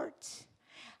sports?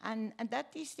 And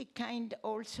that is the kind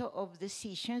also of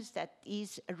decisions that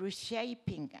is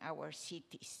reshaping our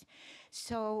cities.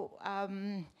 So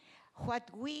what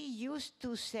we used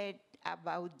to say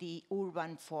about the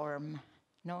urban form,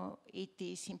 no, it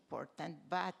is important,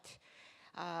 but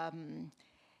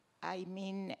I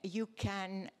mean, you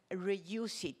can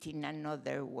reuse it in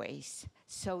another ways.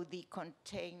 So the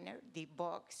container, the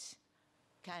box,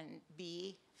 can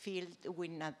be filled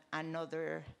with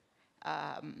another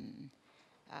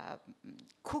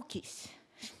cookies.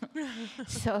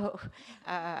 So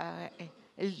I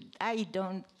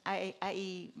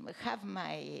have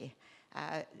my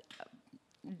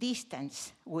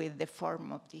distance with the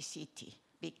form of the city,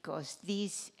 because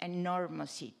these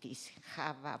enormous cities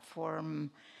have a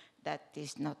form that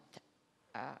is not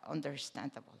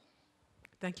understandable.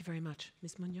 Thank you very much.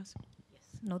 Ms. Munoz?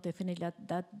 No, definitely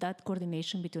that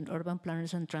coordination between urban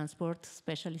planners and transport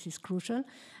specialists is crucial,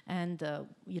 and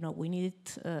we need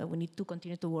to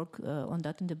continue to work on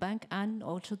that in the bank, and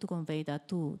also to convey that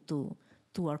to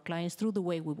our clients through the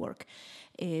way we work.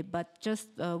 But just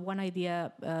one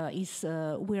idea is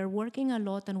we are working a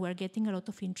lot, and we're getting a lot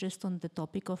of interest on the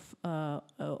topic of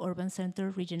urban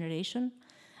center regeneration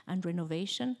and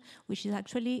renovation, which is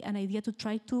actually an idea to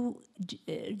try to,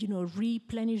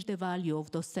 replenish the value of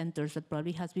those centers that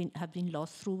probably have been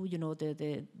lost through,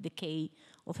 the decay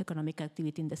of economic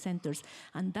activity in the centers.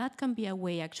 And that can be a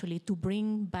way actually to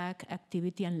bring back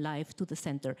activity and life to the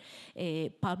center.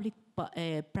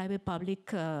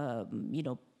 Private-public,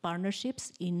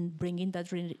 partnerships in bringing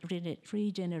that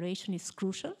regeneration is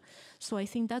crucial. So I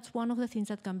think that's one of the things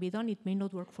that can be done. It may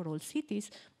not work for all cities,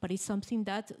 but it's something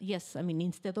that, yes, I mean,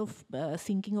 instead of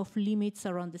thinking of limits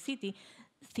around the city,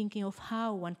 thinking of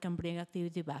how one can bring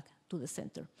activity back to the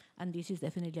center. And this is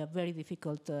definitely a very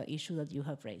difficult issue that you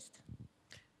have raised.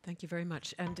 Thank you very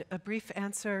much. And a brief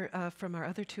answer from our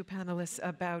other two panelists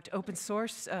about open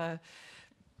source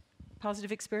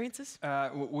positive experiences?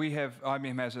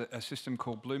 IBM has a system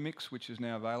called Bluemix, which is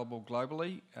now available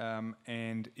globally,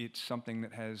 and it's something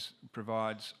that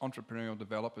provides entrepreneurial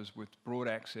developers with broad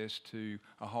access to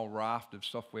a whole raft of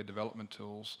software development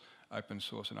tools, open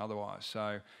source and otherwise.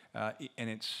 So, and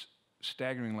it's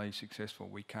staggeringly successful.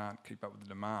 We can't keep up with the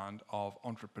demand of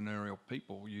entrepreneurial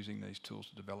people using these tools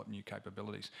to develop new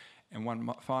capabilities. And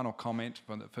one final comment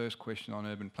from the first question on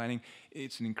urban planning.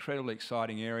 It's an incredibly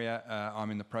exciting area.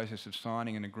 I'm in the process of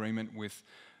signing an agreement with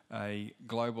a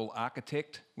global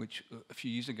architect, which a few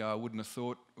years ago I wouldn't have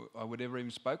thought I would ever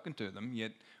even spoken to them,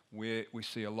 yet we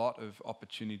see a lot of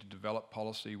opportunity to develop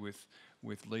policy with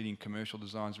leading commercial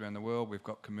designs around the world. We've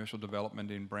got commercial development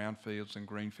in brownfields and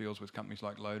greenfields with companies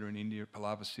like Loda in India,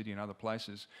 Palava City and other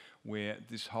places, where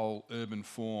this whole urban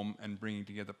form and bringing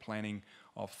together planning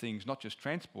of things, not just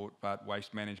transport, but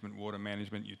waste management, water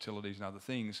management, utilities and other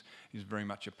things, is very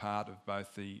much a part of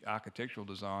both the architectural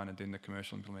design and then the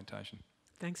commercial implementation.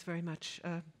 Thanks very much.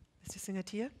 Mr.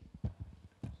 Singatia?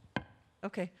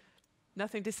 Okay.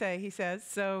 Nothing to say, he says.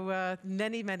 So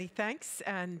many, many thanks.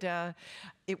 And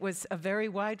it was a very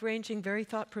wide-ranging, very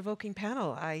thought-provoking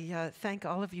panel. I thank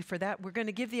all of you for that. We're going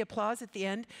to give the applause at the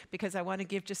end because I want to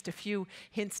give just a few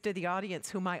hints to the audience,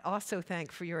 whom I also thank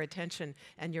for your attention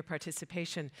and your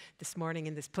participation this morning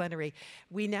in this plenary.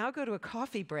 We now go to a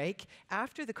coffee break.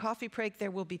 After the coffee break,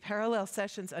 there will be parallel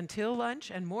sessions until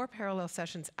lunch and more parallel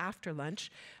sessions after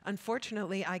lunch.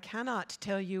 Unfortunately, I cannot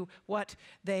tell you what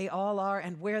they all are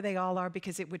and where they all are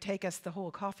because it would take us the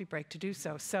whole coffee break to do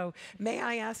so. So may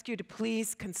I ask you to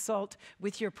please consult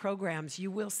with your programs.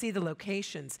 You will see the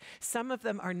locations. Some of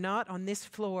them are not on this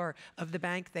floor of the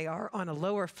bank. They are on a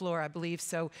lower floor, I believe.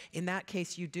 So in that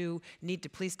case, you do need to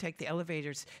please take the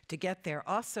elevators to get there.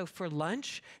 Also for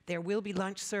lunch, there will be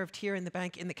lunch served here in the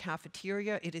bank in the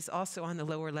cafeteria. It is also on the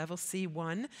lower level,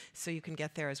 C1, so you can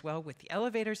get there as well with the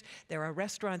elevators. There are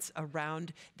restaurants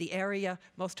around the area.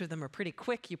 Most of them are pretty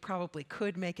quick. You probably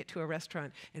could make it to a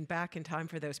restaurant and back in time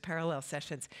for those parallel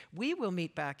sessions. We will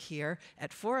meet back here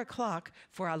at 4 o'clock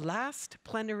for our last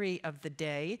plenary of the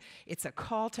day. It's a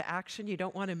call to action. You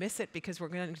don't want to miss it because we're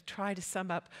going to try to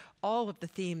sum up all of the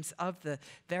themes of the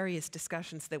various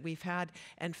discussions that we've had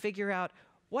and figure out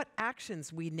what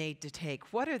actions we need to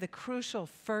take. What are the crucial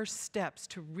first steps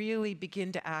to really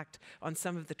begin to act on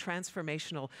some of the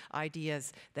transformational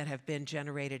ideas that have been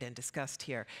generated and discussed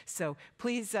here? So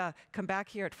please come back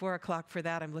here at 4 o'clock for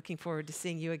that. I'm looking forward to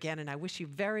seeing you again, and I wish you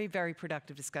very, very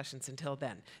productive discussions until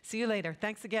then. See you later.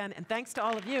 Thanks again, and thanks to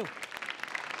all of you.